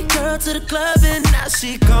 We took your girl to the club and now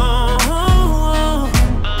she gone.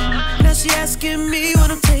 Now she asking me when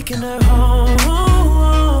I'm taking her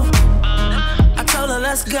home. I told her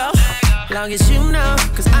let's go, long as you know,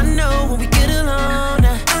 cause I know when we get alone.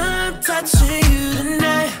 Now I'm touching you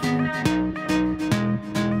tonight.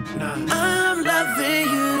 I'm loving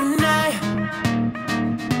you tonight.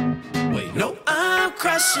 Wait, no, I'm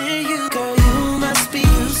crushing you. Girl, you must be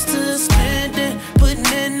used to spending, putting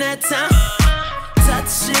in that time.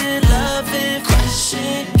 Touching, loving,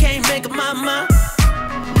 crushing, can't make up my mind.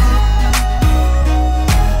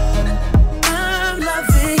 I'm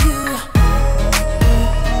loving you.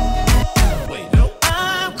 Wait, no,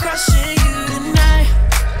 I'm crushing you tonight.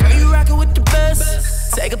 Girl, you rockin' with the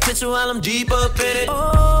best. Take a picture while I'm deep up in it.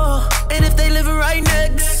 Oh, and if they living right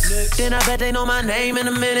next, then I bet they know my name in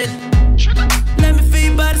a minute. Let me feel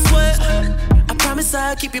your body sweat. I promise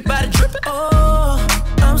I'll keep your body drippin'. Oh,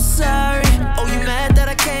 I'm sorry. Oh, you mad that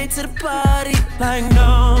I came to the party? Like,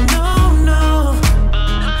 no, no, no.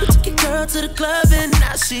 We took your girl to the club and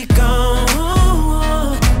now she gone.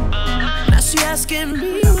 Now she asking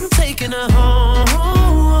me when I'm taking her home.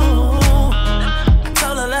 I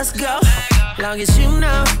told her let's go, long as you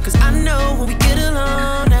know, cause I know when we get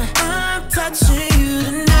alone. Now I'm touching you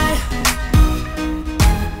tonight.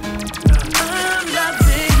 I'm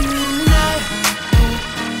loving you tonight.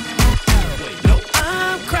 Wait, no,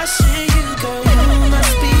 I'm crushing you, girl. You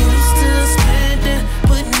must be used to spending,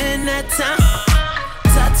 putting in that time.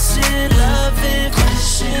 Touching, loving,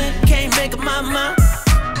 crushing, can't make up my mind.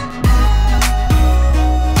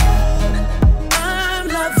 I'm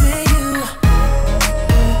loving you.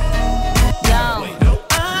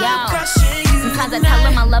 Sometimes I tell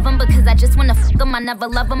him I love him because I just wanna fuck him. I never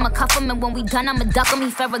love him, I cuff him, and when we done, I'ma duck him. He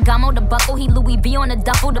Ferragamo, the buckle, he Louis V on the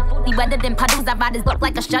duffel. The booty wetter than puddles, I ride his butt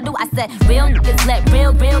like a shuttle. I said, real niggas let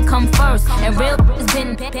real come first, and real has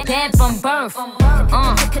been bad from birth.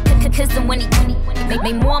 Kiss him when he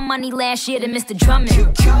made more money last year than Mr. Drummond. I'm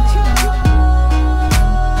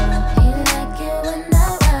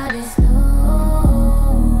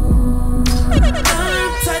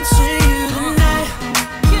touching you tonight.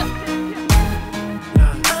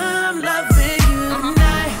 I'm loving you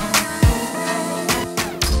tonight.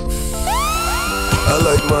 I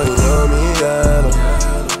like Miami, yellow.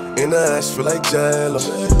 In the ass feel like Jello.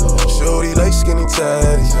 Shorty like skinny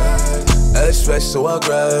tatties. Ass fresh, so I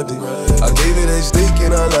grabbed it. I gave it a stick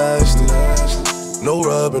and I lashed it. No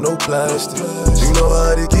rubber, no plastic. You know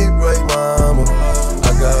how to get right, mama.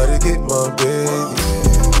 I gotta get my baby.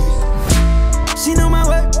 She know my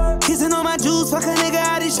work, kissing on my juice, fuck a nigga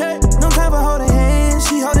out his shirt. No time for holding hands,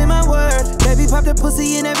 she holding my word. Baby pop the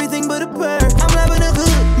pussy and everything but a bird. I'm loving her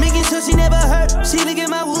good, making sure she never hurt. She licking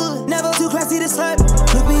my wood, never too classy to slurp.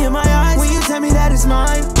 Look me in my eyes when you tell me that it's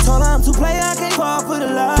mine. Told her I'm too play, I can't fall for the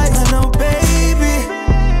lies. I know, baby,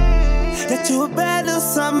 that you a bad little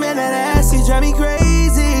something and that ass, you drive me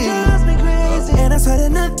crazy. And I swear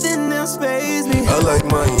that nothing else pays me. I like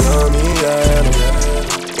Miami, yellow.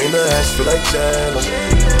 In the ass feel like Jello.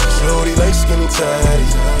 Shorty like skinny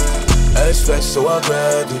tatties. Ass fresh, so I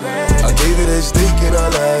grabbed it. I gave it a stick and I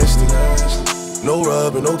lashed it. No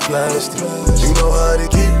rubber, no plastic. You know how to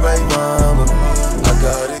get right, mama. I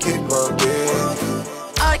gotta get my baby.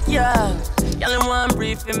 Oh yeah, y'all in one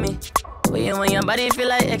breathe for me. Where you want your body feel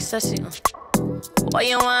like ecstasy. Why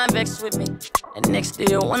you want vex with me? And next day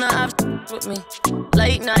you wanna have with me.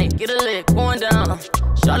 Late night, get a lick going down.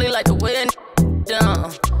 Charlie like the way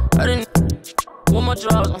down. I didn't want my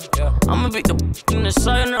drawers on. I'ma beat the in the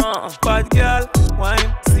side now. Bad girl,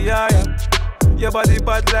 wine, see ya. Your body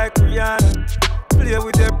bad like Rihanna. Play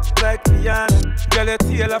with them like Rihanna. Girl, your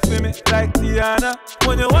tail for me like Tiana.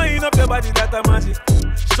 When you wind up your body, that a magic.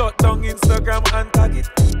 Shut down Instagram and tag it.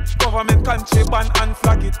 Government country ban and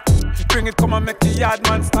flag it. Bring it, come and make the yard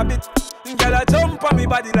man stab it. Girl, I jump on me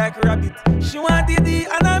body like rabbit. She want the D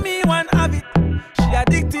and I me want have it. She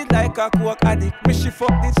addicted like a coke addict. Me she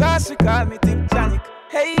fuck the trash, she call me Tip Janik.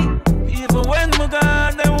 Hey, even when me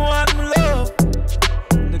gone, them want me love.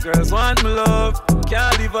 The girls want me love.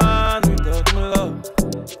 Can't live on without me love.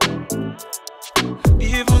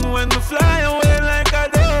 Even when me fly away like a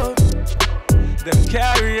dove, them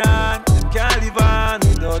carry on. Them can't live on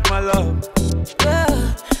without my love.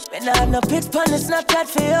 Yeah, When I have no pics on the Snapchat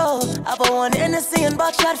for you, I bought one Hennessy and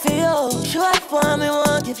back shot for you. Short for me,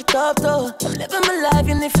 won't give it up though. I'm living my life,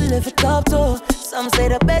 you need to live it up though. Some say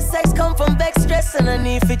the best sex come from back stress, and I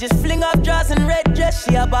need to just fling up drawers and red dress.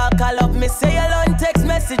 She about call up me, say alone text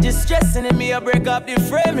messages stressing, and me I break up the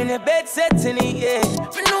frame in the bed setting it, yeah.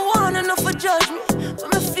 Me no want enough for judge me,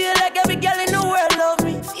 but me feel like every girl in the world love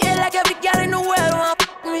me. Feel like every girl in the world want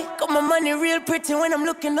me. Got my money real pretty when I'm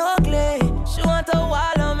looking ugly.